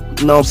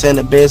know what I'm saying?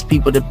 The best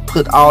people to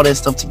put all that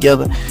stuff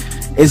together.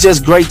 It's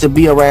just great to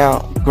be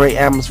around great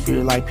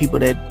atmosphere, like people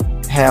that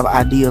have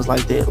ideas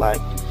like that.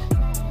 Like,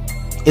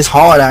 it's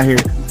hard out here.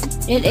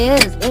 It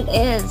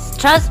is.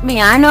 Trust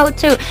me, I know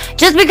too.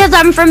 Just because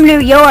I'm from New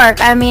York,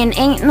 I mean,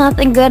 ain't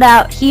nothing good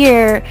out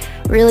here,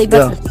 really,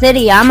 but the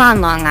city. I'm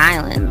on Long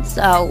Island,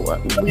 so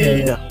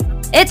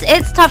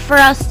it's tough for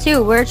us too.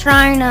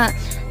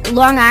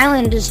 Long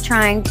Island is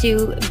trying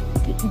to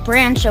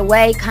branch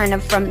away kind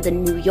of from the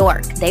New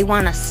York. They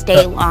want to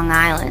stay Long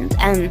Island,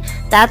 and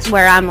that's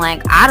where I'm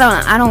like, I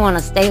don't want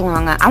to stay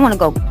Long Island. I want to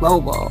go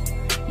global,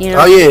 you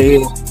know? Oh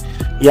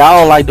yeah. I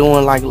don't like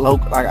doing like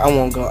local. Like I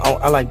want to go.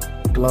 I like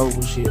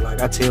global shit.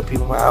 Like I tell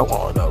people, I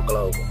want to go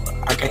global, but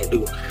I can't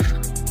do it.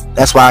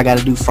 That's why I got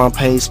to do front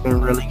page. Got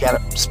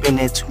to spend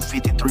that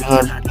 250,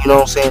 300. You know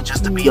what I'm saying?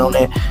 Just to be on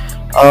that.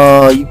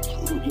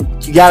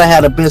 You gotta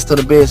have the best of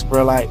the best,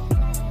 bro. Like.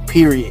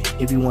 Period.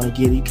 If you want to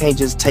get it, you can't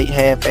just take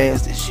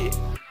half-ass this shit.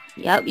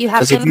 Yep, you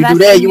have to. If you do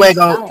that, you ain't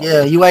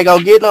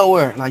gonna get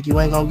nowhere. Like you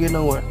ain't gonna get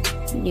nowhere.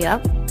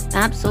 Yep,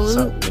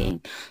 absolutely.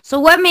 So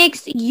what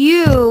makes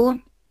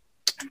you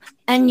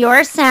and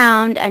your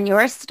sound and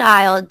your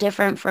style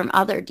different from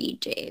other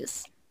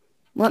DJs?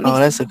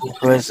 That's a good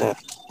question.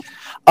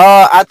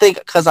 I think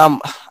because I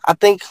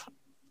think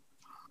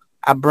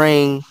I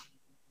bring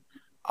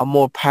a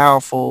more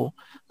powerful.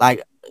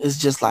 Like it's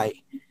just like.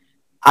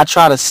 I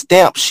try to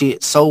stamp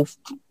shit so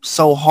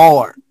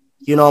hard,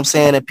 you know what I'm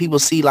saying? That people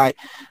see like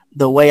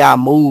the way I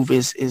move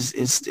is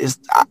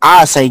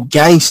I say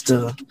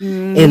gangster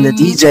in the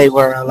DJ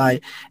world.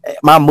 Like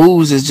my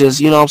moves is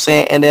just, you know what I'm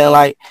saying? And then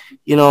like,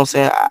 you know what I'm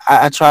saying?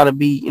 I try to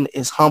be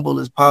as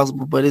humble as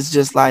possible, but it's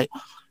just like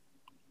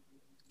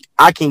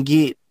I can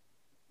get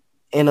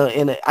in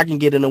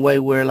a way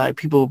where like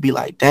people will be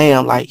like,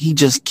 damn, like he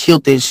just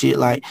killed this shit.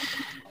 Like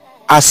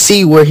I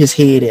see where his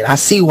head is. I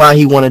see why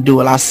he want to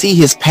do it. I see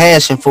his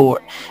passion for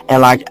it.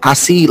 And like, I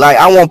see, like,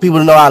 I want people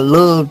to know I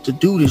love to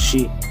do this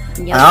shit.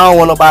 Yep. I don't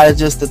want nobody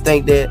just to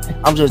think that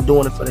I'm just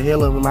doing it for the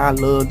hell of it. I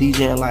love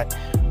DJing. Like,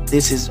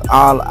 this is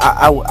all,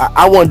 I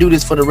want to do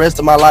this for the rest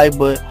of my life,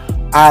 but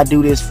I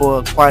do this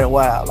for quite a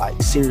while.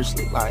 Like,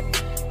 seriously, like,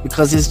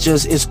 because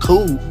it's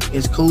cool.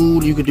 It's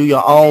cool. You can do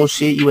your own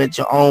shit. You at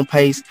your own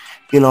pace.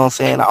 You know what I'm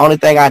saying? The only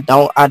thing I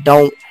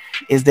don't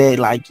is that,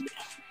 like,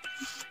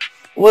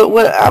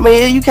 what I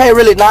mean, you can't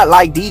really not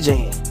like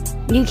DJing.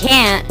 You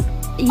can't.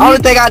 Only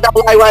thing I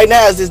don't like right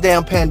now is this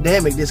damn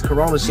pandemic, this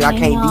corona shit. I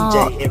can't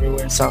DJ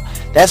everywhere. So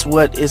that's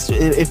what is,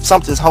 if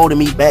something's holding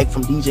me back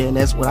from DJing,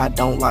 that's what I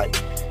don't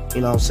like.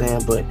 You know what I'm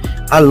saying? But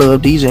I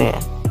love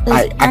DJing.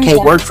 I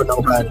can't work for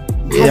nobody.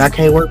 Yeah, I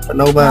can't work for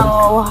nobody.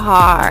 So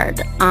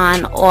hard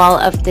on all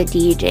of the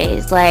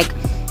DJs. Like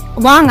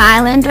Long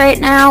Island right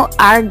now,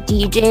 our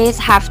DJs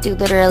have to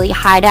literally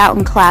hide out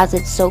in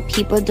closets so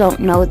people don't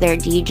know they're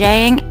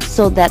DJing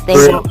so that they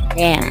won't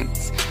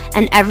dance.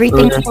 And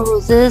everything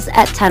closes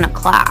at 10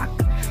 o'clock.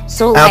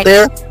 So out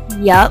there?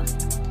 Yep.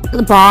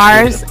 The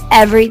bars,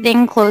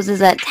 everything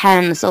closes at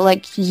 10. So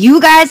like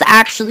you guys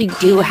actually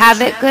do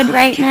have it good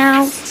right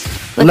now.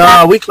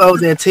 No, we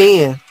close at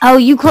 10. Oh,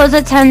 you close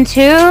at 10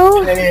 too?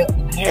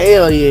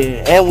 Hell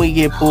yeah. And we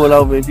get pulled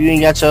over if you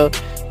don't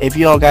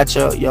got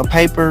your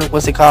paper,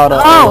 what's it called?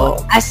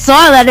 I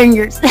saw that in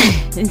your story.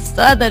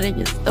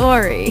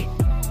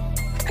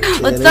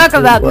 Let's talk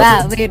about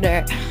that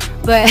later.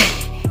 But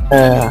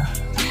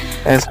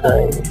that's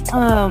crazy.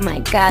 Oh my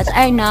gosh,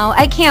 I know.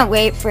 I can't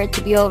wait for it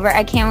to be over.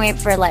 I can't wait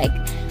for like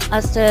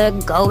us to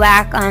go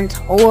back on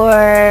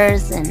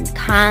tours and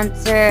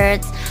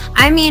concerts.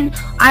 I mean,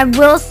 I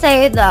will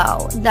say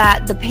though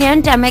that the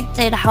pandemic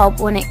did help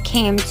when it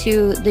came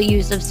to the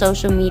use of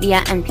social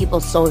media and people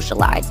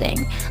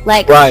socializing.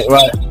 Like, right.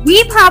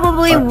 We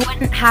probably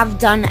wouldn't have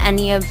done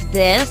any of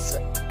this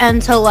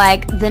until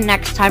like the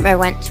next time I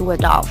went to a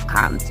Dolph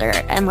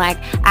concert and like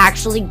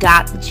actually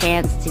got the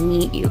chance to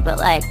meet you. But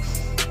like,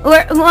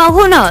 well,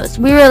 who knows?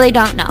 We really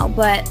don't know.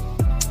 But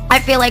I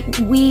feel like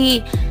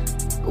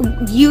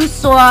you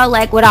saw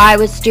like what I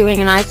was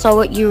doing and I saw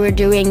what you were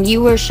doing.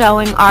 You were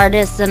showing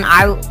artists and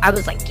I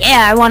was like,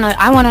 yeah,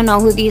 I wanna know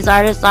who these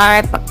artists are.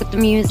 I fuck with the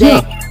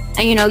music.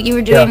 And you know, you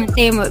were doing the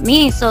same with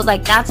me. So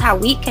like that's how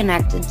we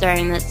connected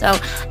during this. So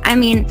I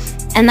mean,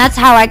 and that's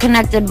how I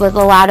connected with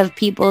a lot of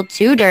people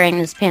too during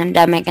this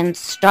pandemic and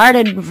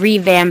started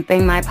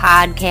revamping my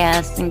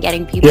podcast and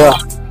getting people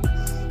on.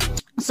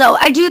 So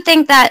I do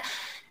think that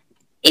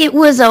it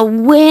was a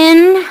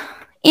win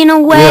in a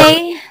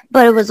way.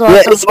 But it was also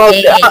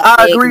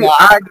I agree.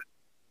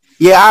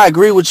 I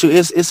agree with you.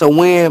 It's a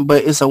win,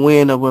 but it's a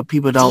win of what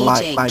people don't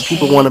like. Like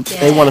people want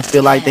to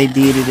feel like they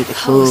did it at the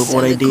club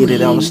or they did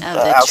it on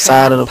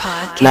outside of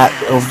not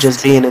of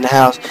just being in the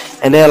house.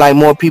 And then like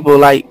more people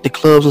like the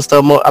clubs and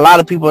stuff. A lot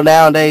of people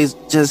nowadays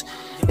just.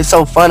 It's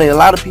so funny. A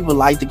lot of people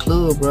like the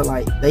club, bro.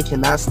 Like they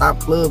cannot stop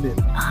clubbing.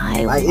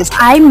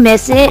 I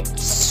miss it.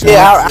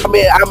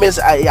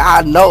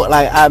 I know.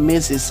 Like I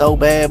miss it so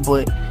bad,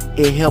 but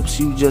it helps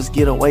you just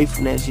get away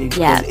from that shit.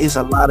 Because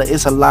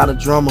it's a lot of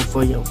drama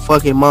for your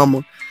fucking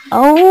mama.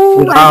 Oh,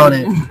 with all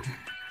that.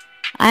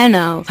 I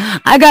know.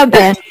 I got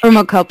banned from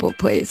a couple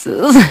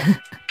places.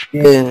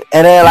 Yeah,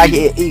 and then like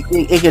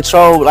it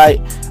control.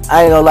 Like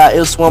I ain't gonna lie, it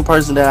was one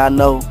person that I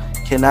know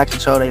cannot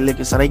control their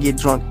liquor, so they get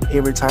drunk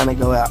every time they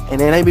go out, and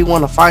then they be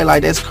wanting to fight.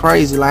 Like that's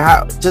crazy. Like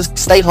how just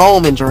stay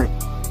home and drink.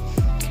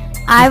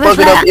 I was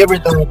fucking up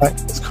everything. Like,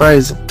 it's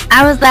crazy.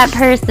 I was that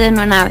person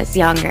when I was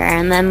younger,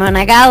 and then when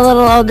I got a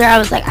little older, I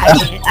was like,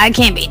 I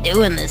can't be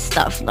doing this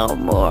stuff no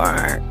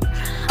more.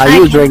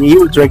 You was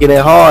drinking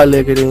that hard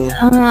liquor then.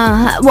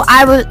 Well,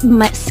 I was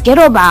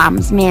Skittle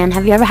bombs, man.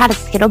 Have you ever had a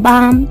Skittle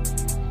bomb?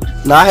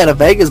 No, I had a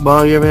Vegas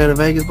bomb. You ever had a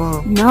Vegas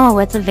bomb? No,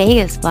 what's a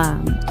Vegas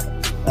bomb?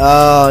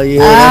 Oh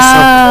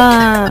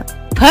yeah, that's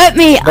put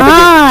me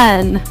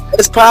on.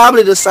 It's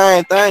probably the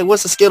same thing.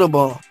 What's a Skittle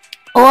bomb?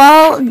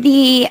 Well,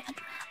 the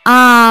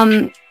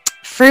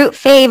fruit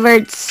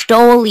flavored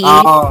Stoli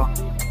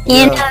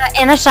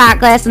in a shot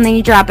glass, and then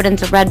you drop it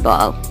into Red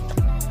Bull.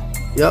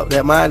 Yep,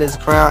 that mine is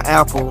Crown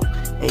Apple,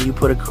 and you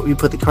put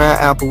the Crown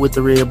Apple with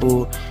the Red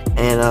Bull,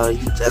 and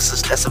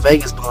that's a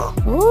Vegas bomb.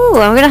 Ooh,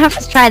 I'm gonna have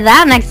to try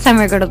that next time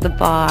I go to the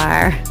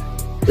bar.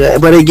 Yeah,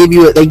 but they give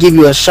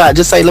you a shot.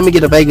 Just say, let me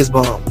get a Vegas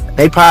bomb.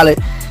 They probably,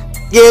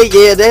 they'll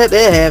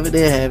have it.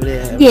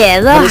 Yeah,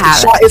 they'll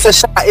have it.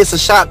 It's a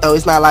shot though.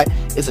 It's not like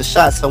it's a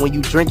shot. So when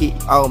you drink it,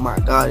 oh my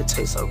god, it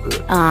tastes so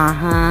good.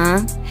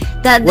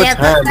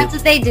 That's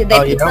what they do.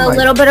 They put a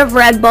little bit of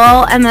Red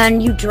Bull, and then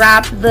you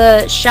drop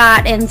the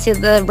shot into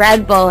the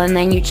Red Bull, and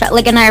then you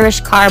like an Irish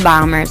car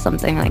bomb or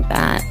something like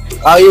that.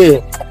 Oh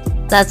yeah,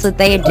 that's what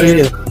they do. Oh,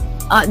 yeah.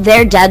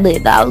 They're deadly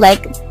though.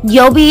 Like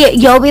you'll be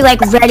like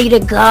ready to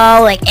go,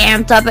 like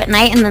amped up at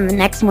night, and then the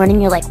next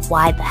morning you're like,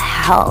 why the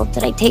hell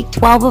did I take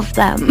 12 of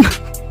them?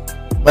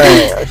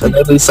 Man,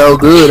 they be so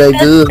good. They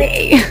good.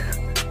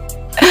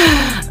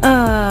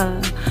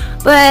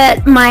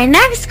 But my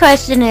next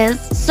question is,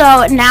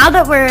 so now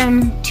that we're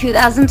in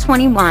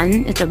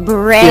 2021, it's a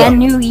brand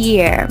new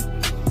year.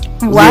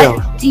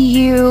 What do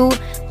you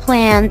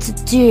plan to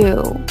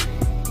do?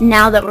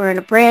 Now that we're in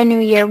a brand new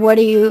year,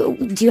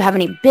 do you have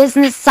any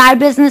side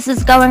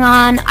businesses going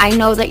on? I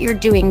know that you're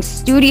doing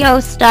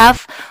studio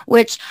stuff,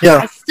 which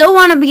I still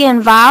want to be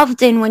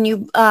involved in when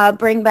you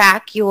bring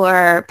back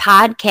your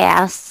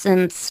podcasts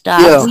and stuff.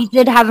 Yeah. We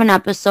did have an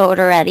episode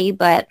already,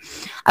 but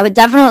I would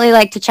definitely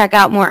like to check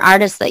out more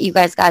artists that you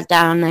guys got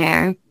down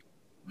there.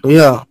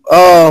 Yeah.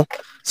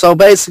 So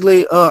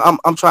basically,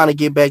 I'm trying to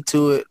get back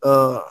to it.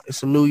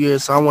 It's a new year,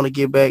 so I want to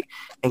get back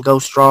and go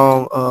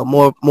strong.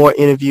 More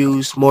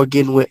interviews, more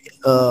getting with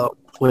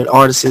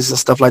artists and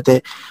stuff like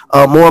that.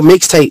 More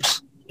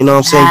mixtapes. You know what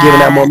I'm saying?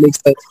 Giving out more Yeah.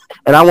 mixtapes.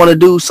 And I want to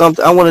do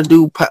something. I want to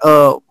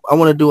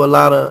do a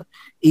lot of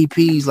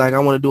EPs. Like I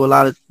want to do a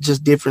lot of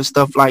just different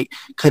stuff, like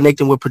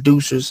connecting with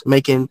producers,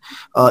 making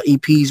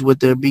EPs with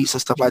their beats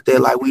and stuff like that.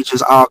 Like we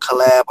just all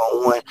collab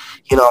on one.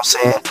 You know what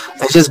I'm saying?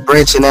 And just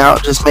branching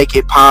out, just make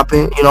it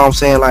popping. You know what I'm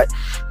saying? Like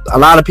a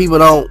lot of people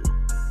don't.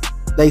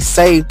 They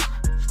say,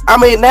 I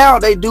mean, now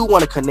they do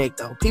want to connect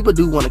though. People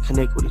do want to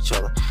connect with each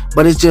other,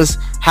 but it's just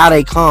how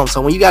they come.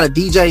 So when you got a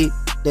DJ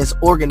that's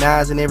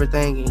organizing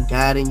everything and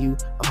guiding you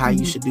of how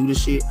you should do the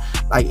shit,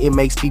 like it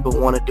makes people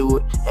want to do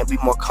it and be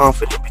more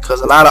confident,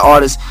 because a lot of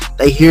artists,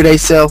 they hear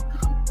themselves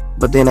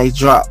but then they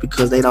drop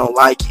because they don't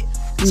like it.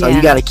 So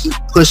you got to keep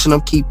pushing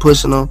them,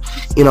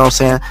 you know what I'm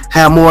saying?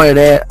 Have more of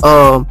that.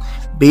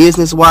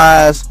 Business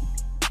wise,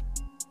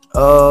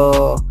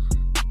 I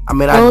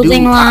mean,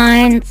 clothing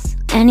lines,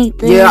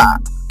 anything. Yeah.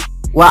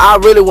 Well,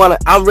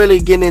 I'm really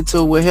getting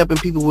into with helping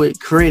people with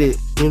credit,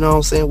 you know what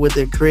I'm saying, with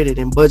their credit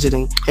and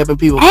budgeting, helping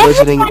people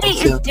budgeting. Everybody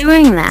is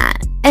doing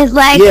that. It's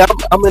like, yeah,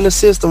 I'm in the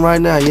system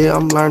right now. Yeah,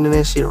 I'm learning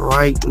that shit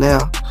right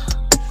now.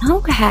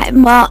 Okay,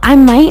 well, I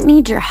might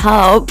need your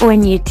help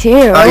when you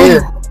do. Oh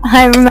yeah,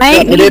 I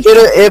might. And if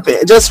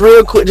just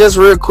real quick,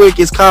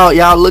 it's called,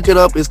 y'all look it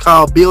up. It's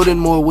called Building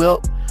More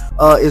Wealth.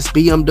 It's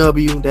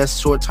BMW. That's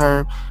short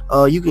term.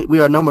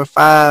 We are number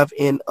 5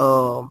 in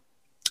Google.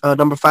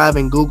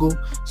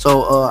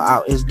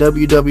 So it's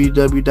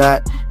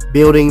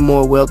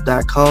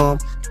www.buildingmorewealth.com.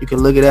 You can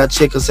look it out,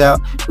 check us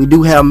out. We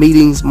do have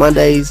meetings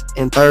Mondays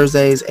and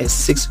Thursdays at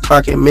 6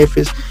 o'clock in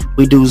Memphis.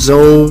 We do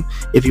Zoom.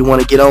 If you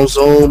want to get on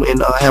Zoom and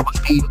have a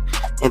meeting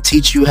and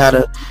teach you how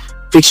to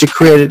fix your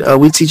credit,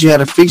 we teach you how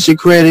to fix your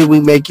credit. We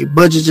make you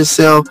budget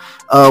yourself.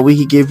 We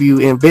can give you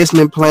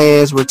investment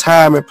plans,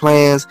 retirement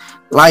plans,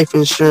 life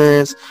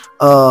insurance,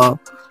 all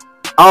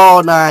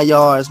 9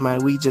 yards,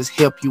 man. We just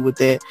help you with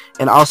that.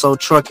 And also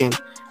trucking.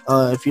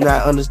 If you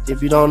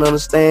don't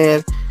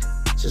understand,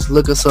 just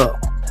look us up.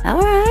 All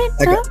right.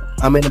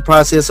 I'm in the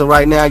process of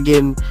right now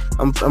I'm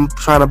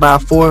trying to buy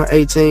 4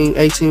 18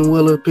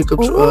 wheeler pickup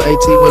 18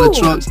 wheeler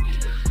trucks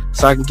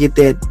so I can get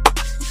that.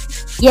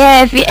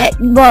 Yeah,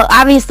 well,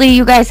 obviously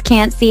you guys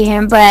can't see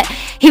him, but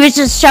he was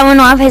just showing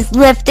off his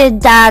lifted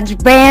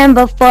Dodge Ram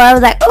before. I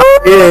was like, oh,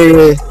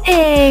 yeah.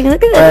 Dang,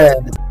 look at this.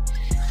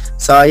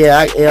 So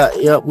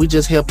yeah, we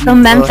just help you. So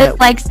Memphis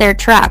likes their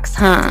trucks,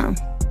 huh?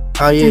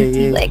 Oh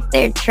yeah. Like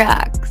their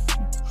trucks.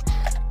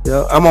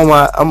 Yeah, I'm on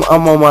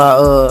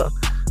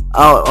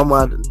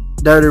my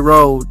dirty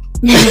road.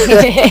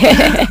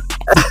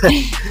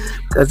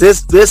 Cause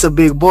this a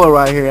big boy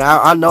right here.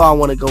 I know I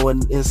want to go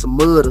in some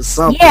mud or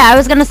something. Yeah, I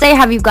was gonna say,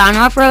 have you gone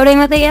off-roading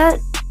with it yet?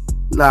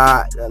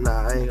 Nah, I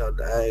ain't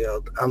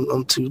gonna.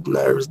 I'm too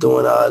nervous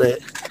doing all that.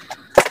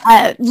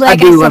 I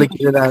do want to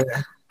get it out of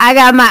there. I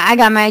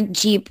got my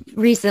Jeep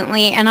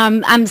recently, and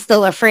I'm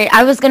still afraid.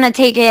 I was gonna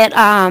take it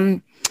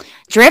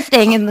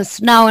drifting in the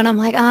snow, and I'm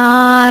like,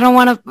 I don't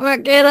want to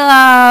fuck it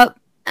up.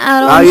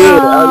 I don't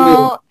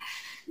know.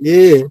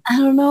 Yeah. I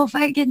don't know if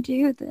I can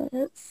do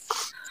this.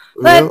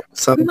 But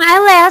my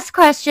last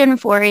question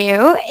for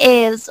you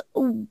is,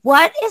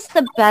 what is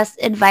the best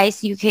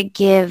advice you could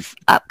give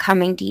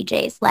upcoming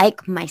DJs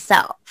like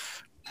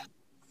myself?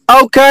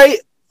 Okay.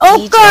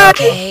 What I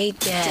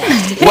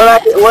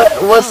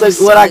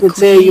can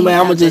tell you, man,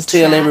 I'm gonna just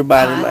tell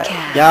everybody, man.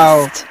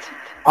 Y'all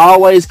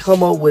always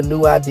come up with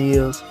new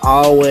ideas.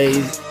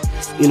 Always,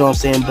 you know what I'm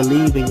saying,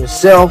 believe in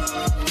yourself.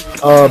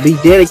 Be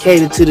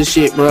dedicated to the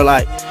shit, bro.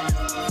 Like,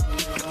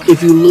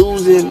 if you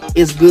losing,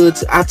 it's good.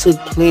 I took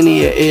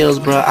plenty of L's,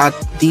 bro. I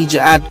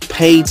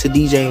paid to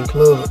DJ in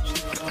clubs.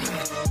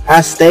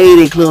 I stayed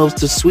in clubs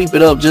to sweep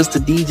it up just to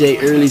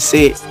DJ early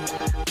set.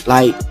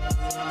 Like,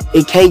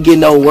 it can't get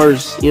no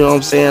worse. You know what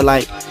I'm saying?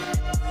 Like,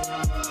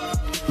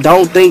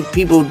 don't think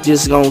people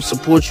just gonna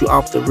support you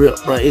off the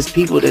rip, bro. It's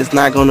people that's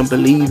not gonna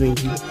believe in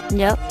you.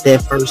 Yep.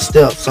 That first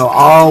step. So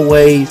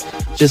always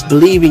just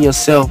believe in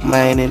yourself,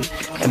 man, and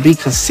be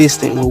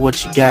consistent with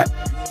what you got.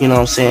 You know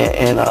what I'm saying?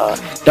 And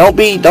don't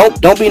be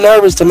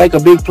nervous to make a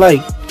big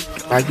play.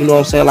 Like, you know what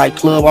I'm saying? Like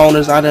club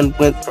owners, I done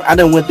went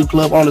through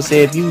club owners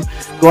say, if you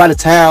go out of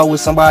town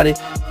with somebody,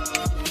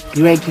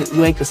 you ain't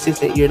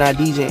consistent, you're not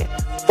DJing.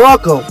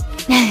 Fuck them.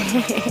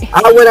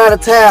 I went out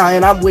of town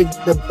and I'm with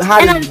the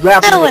hottest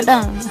rapper.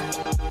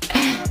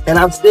 And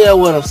I'm still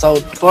with them. So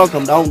fuck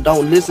them.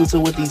 Don't listen to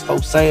what these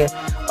folks saying.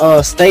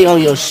 Stay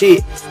on your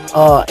shit.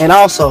 And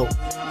also,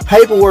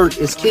 paperwork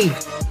is key.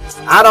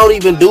 I don't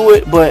even do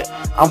it, but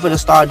I'm gonna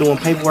start doing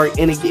paperwork,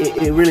 and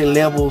it really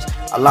levels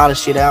a lot of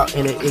shit out,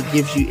 and it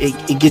gives you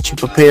it gets you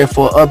prepared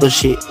for other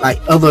shit, like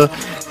other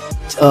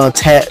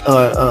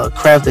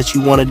craft that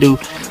you want to do.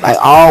 Like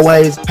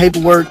always,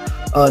 paperwork.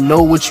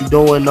 Know what you're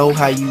doing. Know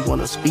how you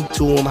want to speak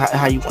to them.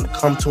 How you want to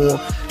come to them.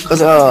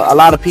 Because a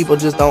lot of people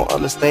just don't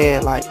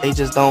understand. Like they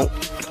don't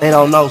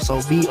know.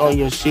 So be on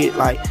your shit.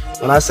 Like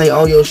when I say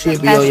on your shit,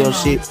 be on your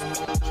shit.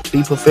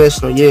 Be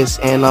professional, yes,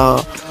 and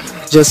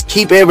just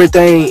keep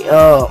everything.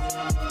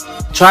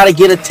 Try to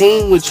get a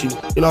team with you.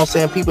 You know what I'm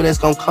saying? People that's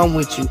gonna come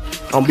with you,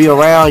 gonna be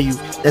around you,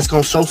 that's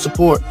gonna show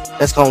support,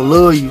 that's gonna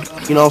love you.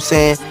 You know what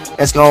I'm saying?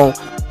 That's gonna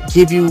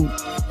give you,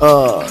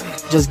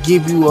 just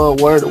give you a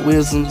word of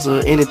wisdoms or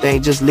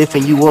anything, just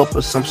lifting you up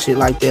or some shit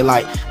like that.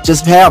 Like,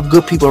 just have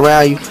good people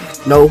around you.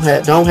 No,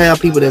 don't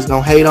have people that's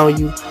gonna hate on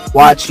you,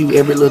 watch you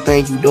every little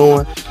thing you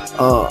doing.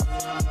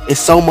 It's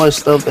so much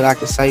stuff that I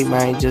can say,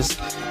 man. Just,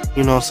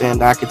 you know what I'm saying,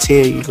 that I could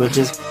tell you, but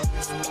just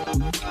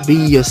be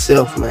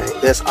yourself, man.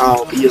 That's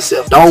all. Be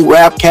yourself. Don't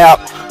rap cap.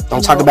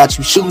 Don't talk about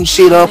you shooting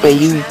shit up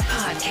and you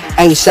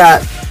ain't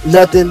shot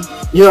nothing.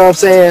 You know what I'm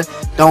saying?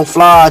 Don't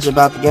flodge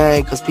about the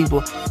game, because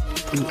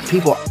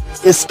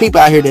it's people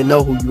out here that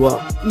know who you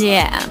are.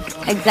 Yeah,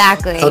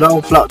 exactly. So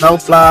don't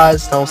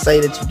flodge. Don't say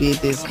that you did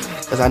this,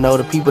 because I know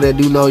the people that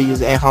do know you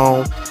is at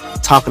home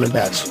talking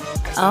about you.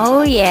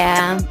 Oh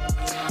yeah.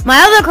 My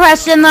other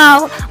question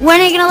though, when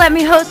are you gonna let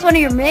me host one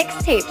of your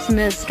mixtapes,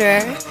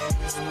 mister?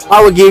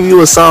 I would give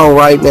you a song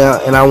right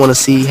now, and I want to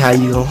see how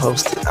you gonna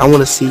host it. I want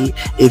to see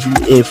if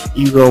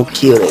you gonna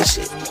kill that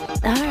shit.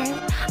 All right.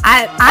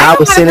 I know how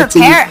to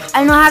prepare.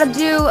 I know how to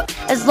do.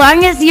 As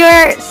long as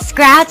you're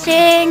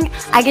scratching,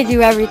 I can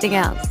do everything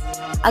else.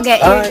 I'll get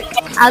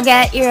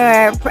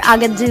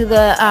do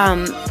the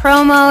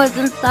promos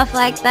and stuff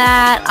like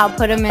that. I'll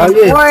put them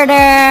in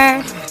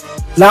order.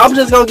 Now I'm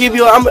just gonna give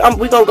you.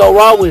 We gonna go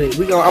raw with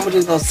it. I'm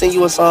just gonna sing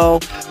you a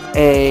song,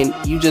 and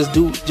you just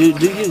do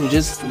you.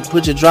 Just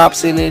put your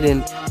drops in it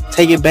and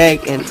take it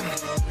back, and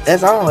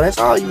that's all. That's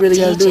all you really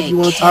gotta do. If you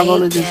want to talk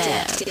on it,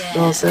 just, you know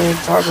what I'm saying,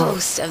 talk on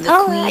it.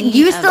 Oh,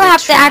 you still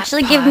have to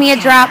actually give me a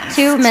drop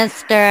too,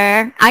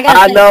 mister.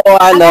 I know.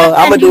 I'm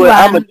gonna do it.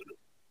 I'm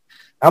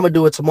gonna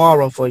do it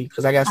tomorrow for you,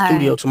 because I got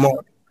studio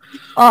tomorrow.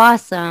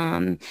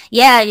 Awesome.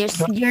 Yeah,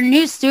 your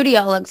new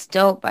studio looks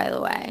dope, by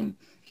the way.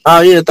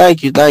 Oh yeah,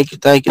 thank you.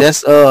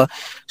 That's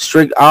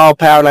strict all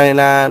Power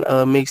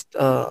 99 mixed. You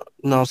know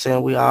what I'm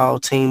saying? We all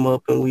team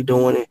up and we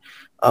doing it.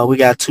 We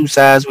got two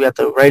sides. We got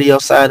the radio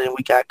side and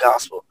we got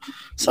gospel.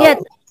 So yeah,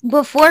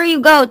 before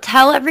you go,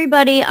 tell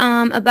everybody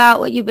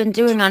about what you've been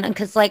doing on it,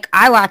 because like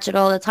I watch it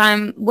all the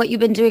time. What you've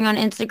been doing on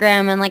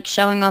Instagram and like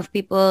showing off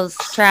people's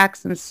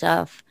tracks and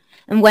stuff.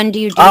 And when do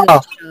you do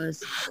those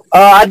shows?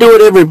 I do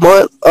it every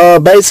month.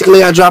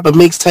 Basically, I drop a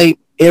mixtape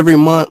every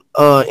month.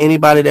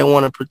 Anybody that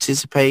want to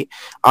participate,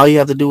 all you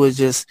have to do is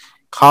just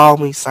call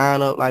me,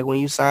 sign up. Like when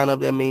you sign up,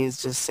 that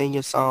means just sing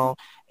your song,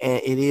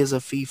 and it is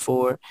a fee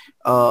for it.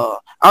 Oh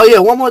yeah,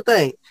 one more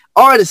thing,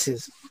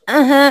 artists.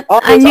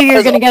 I knew you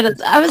were gonna get it.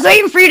 I was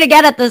waiting for you to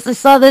get at this. I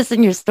saw this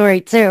in your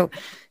story too.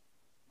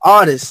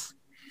 Artists,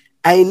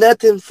 ain't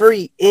nothing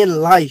free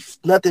in life.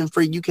 Nothing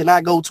free. You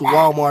cannot go to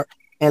Walmart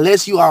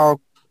unless you are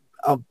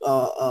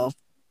a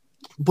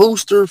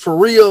booster for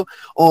real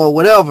or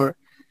whatever.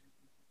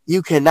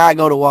 You cannot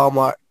go to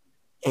Walmart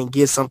and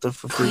get something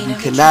for free. You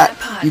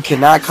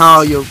cannot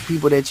call your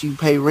people that you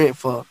pay rent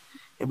for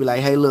and be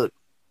like, hey, look,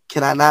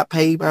 can I not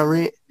pay my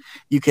rent?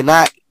 You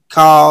cannot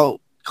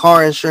call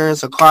car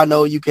insurance or car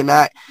note. You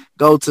cannot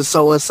go to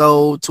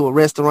so-and-so to a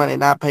restaurant and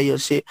not pay your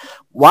shit.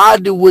 Why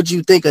would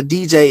you think a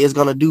DJ is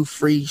going to do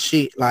free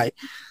shit? Like,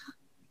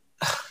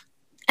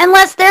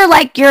 unless they're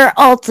like your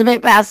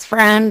ultimate best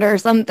friend or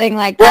something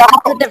like that.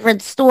 That's a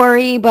different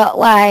story, but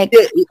like...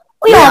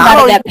 We all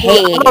gotta get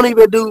paid.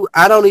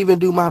 I don't even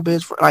do my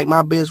best friend. Like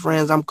my best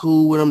friends, I'm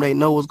cool with them. They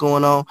know what's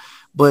going on.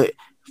 But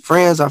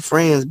friends are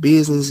friends.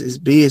 Business is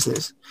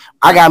business.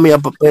 I got me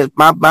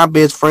my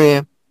best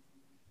friend.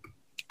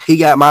 He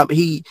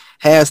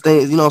has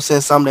things, you know what I'm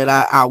saying, something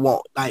that I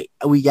want. Like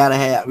we gotta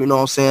have, you know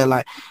what I'm saying?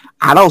 Like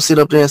I don't sit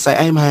up there and say,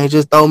 hey man,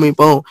 just throw me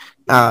boom.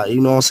 Nah,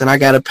 you know what I'm saying? I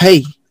gotta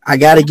pay. I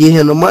gotta get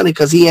him the money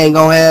because he ain't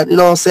gonna have, you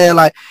know what I'm saying?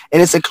 Like,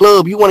 and it's a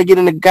club. You want to get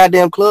in the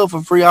goddamn club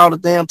for free all the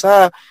damn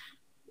time.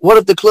 What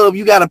if the club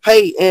you gotta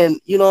pay, and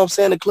you know what I'm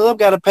saying, the club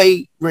gotta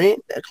pay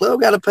rent, the club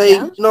gotta pay,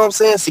 you know what I'm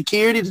saying,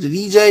 security to the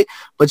DJ,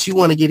 but you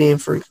want to get in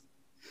free.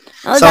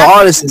 So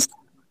artists,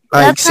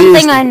 like, that's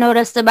something I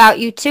noticed about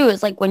you too,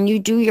 is like when you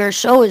do your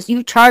shows,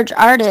 you charge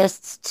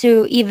artists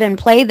to even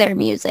play their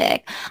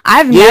music.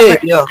 I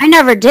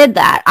never did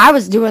that. I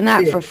was doing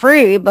that for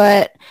free,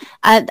 but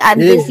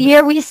this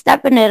year we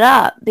stepping it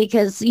up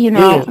because you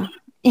know.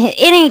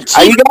 It ain't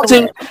cheap. You got to,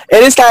 and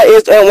it's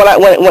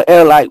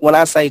not. When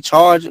I say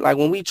charge, like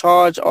when we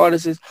charge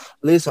artists,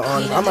 listen,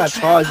 artists, I'm not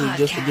charging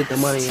just to get the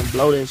money and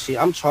blow that shit.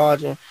 I'm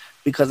charging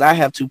because I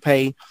have to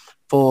pay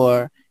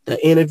for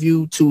the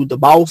interview to the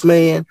boss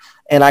man,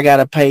 and I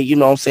gotta pay, you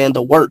know what I'm saying,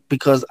 the work,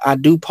 because I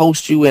do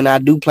post you and I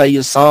do play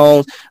your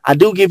songs. I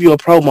do give you a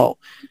promo.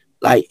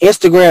 Like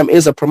Instagram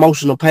is a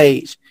promotional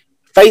page.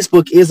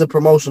 Facebook is a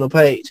promotional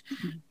page.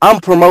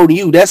 I'm promoting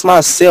you. That's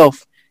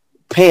myself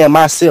paying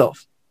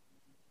myself.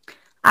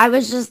 I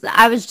was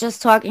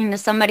just talking to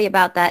somebody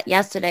about that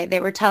yesterday. They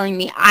were telling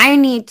me I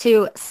need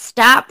to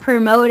stop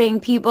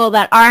promoting people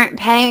that aren't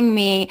paying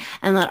me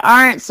and that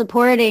aren't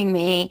supporting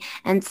me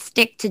and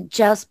stick to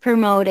just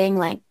promoting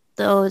like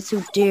those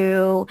who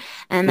do.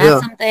 And Yeah.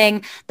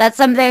 that's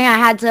something I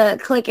had to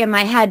click in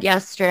my head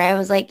yesterday. I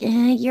was like,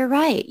 you're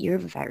right. You're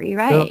very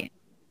right.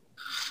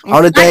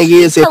 Only thing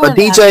is, if a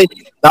DJ,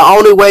 the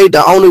only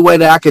way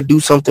that I could do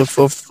something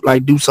for,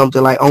 like, do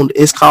something like on,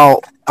 it's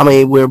called, I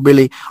mean, we're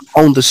really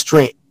on the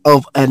strength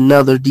of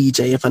another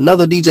DJ. If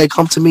another DJ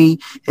come to me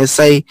and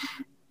say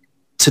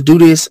to do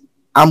this,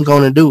 I'm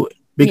gonna do it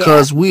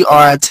because we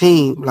are a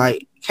team.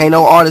 Like, can't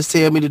no artist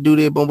tell me to do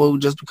that, boom, boom,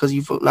 just because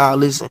you. Nah,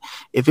 listen.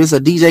 If it's a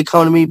DJ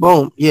come to me,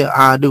 boom, yeah,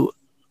 I'll do it.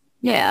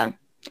 Yeah,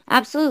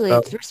 absolutely.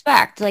 It's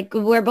respect. Like,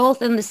 we're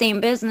both in the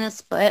same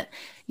business, but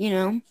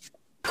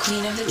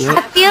Queen of the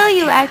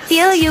I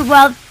feel you.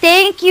 Well,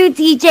 thank you,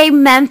 DJ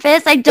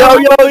Memphis. I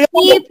don't want to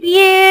keep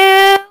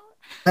you.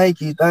 Thank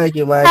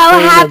you, man. So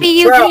happy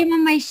you came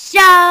on my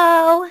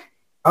show.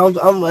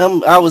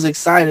 I was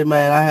excited,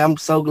 man. I'm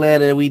so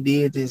glad that we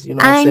did this. You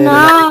know what I'm saying?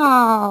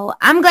 Know.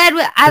 I'm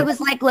glad I was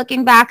like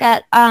looking back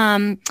at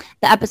the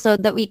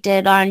episode that we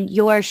did on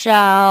your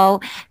show,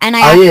 and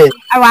I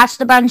watched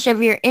a bunch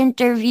of your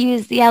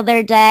interviews the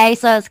other day,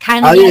 so it's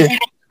kind of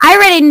I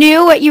already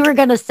knew what you were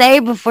gonna say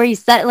before you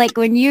said, like,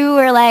 when you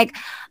were like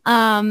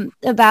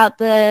about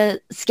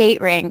the skate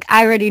rink.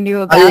 I already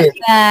knew about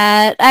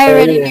that. I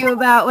already knew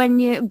about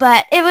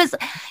but it was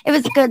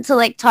good to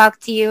like talk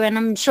to you, and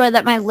I'm sure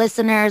that my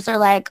listeners are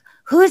like,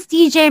 who's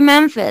DJ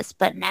Memphis?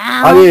 But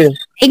now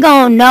they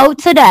gonna know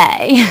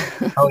today.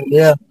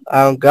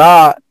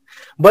 God.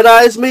 But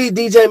it's me,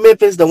 DJ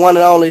Memphis, the one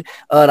and only,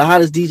 the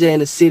hottest DJ in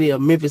the city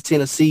of Memphis,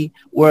 Tennessee,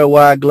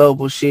 worldwide,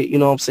 global shit, you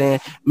know what I'm saying?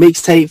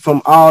 Mixtape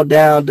from all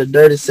down the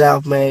dirty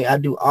South, man. I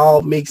do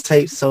all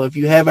mixtapes, so if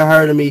you haven't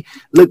heard of me,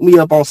 look me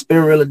up on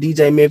Spinrilla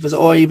DJ Memphis,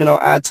 or even on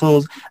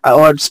iTunes,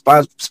 or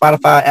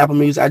Spotify, Apple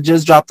Music. I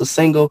just dropped a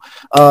single.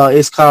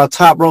 It's called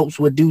Top Ropes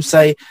with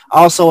Duce.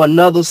 Also,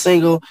 another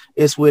single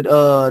is with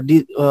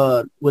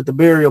the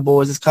Burial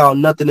Boys. It's called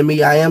Nothing to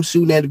Me. I am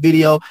shooting that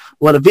video.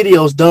 Well, the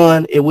video's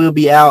done. It will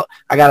be out.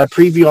 I got a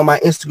preview on my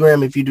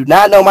Instagram. If you do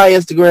not know my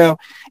Instagram,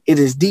 it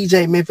is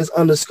DJ Memphis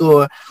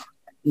 _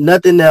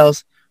 nothing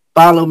else.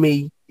 Follow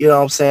me. You know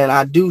what I'm saying?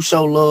 I do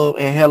show love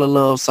and hella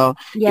love. So,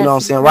 you know what I'm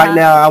saying? Right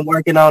now, I'm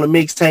working on a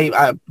mixtape.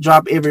 I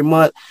drop every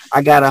month.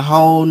 I got a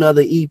whole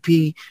nother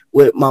EP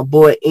with my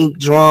boy Ink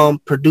Drum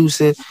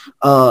producing.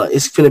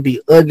 It's finna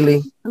be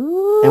ugly.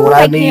 Ooh, and what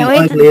I need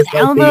ugly is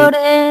download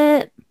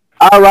it.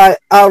 All right.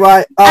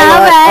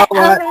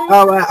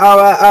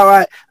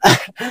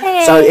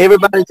 So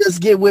everybody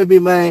just get with me,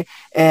 man.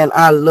 And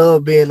I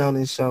love being on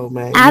this show,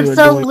 man.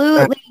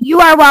 Absolutely.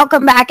 You are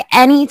welcome back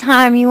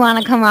anytime you want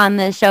to come on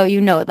this show. You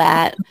know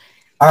that.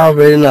 I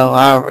already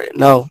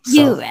know. So.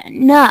 You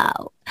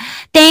know.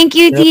 Thank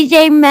you,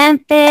 DJ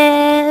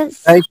Memphis.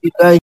 Thank you.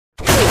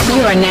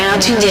 You are now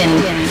tuned in.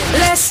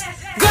 Let's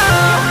go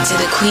to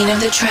the Queen of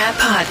the Trap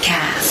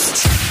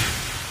podcast.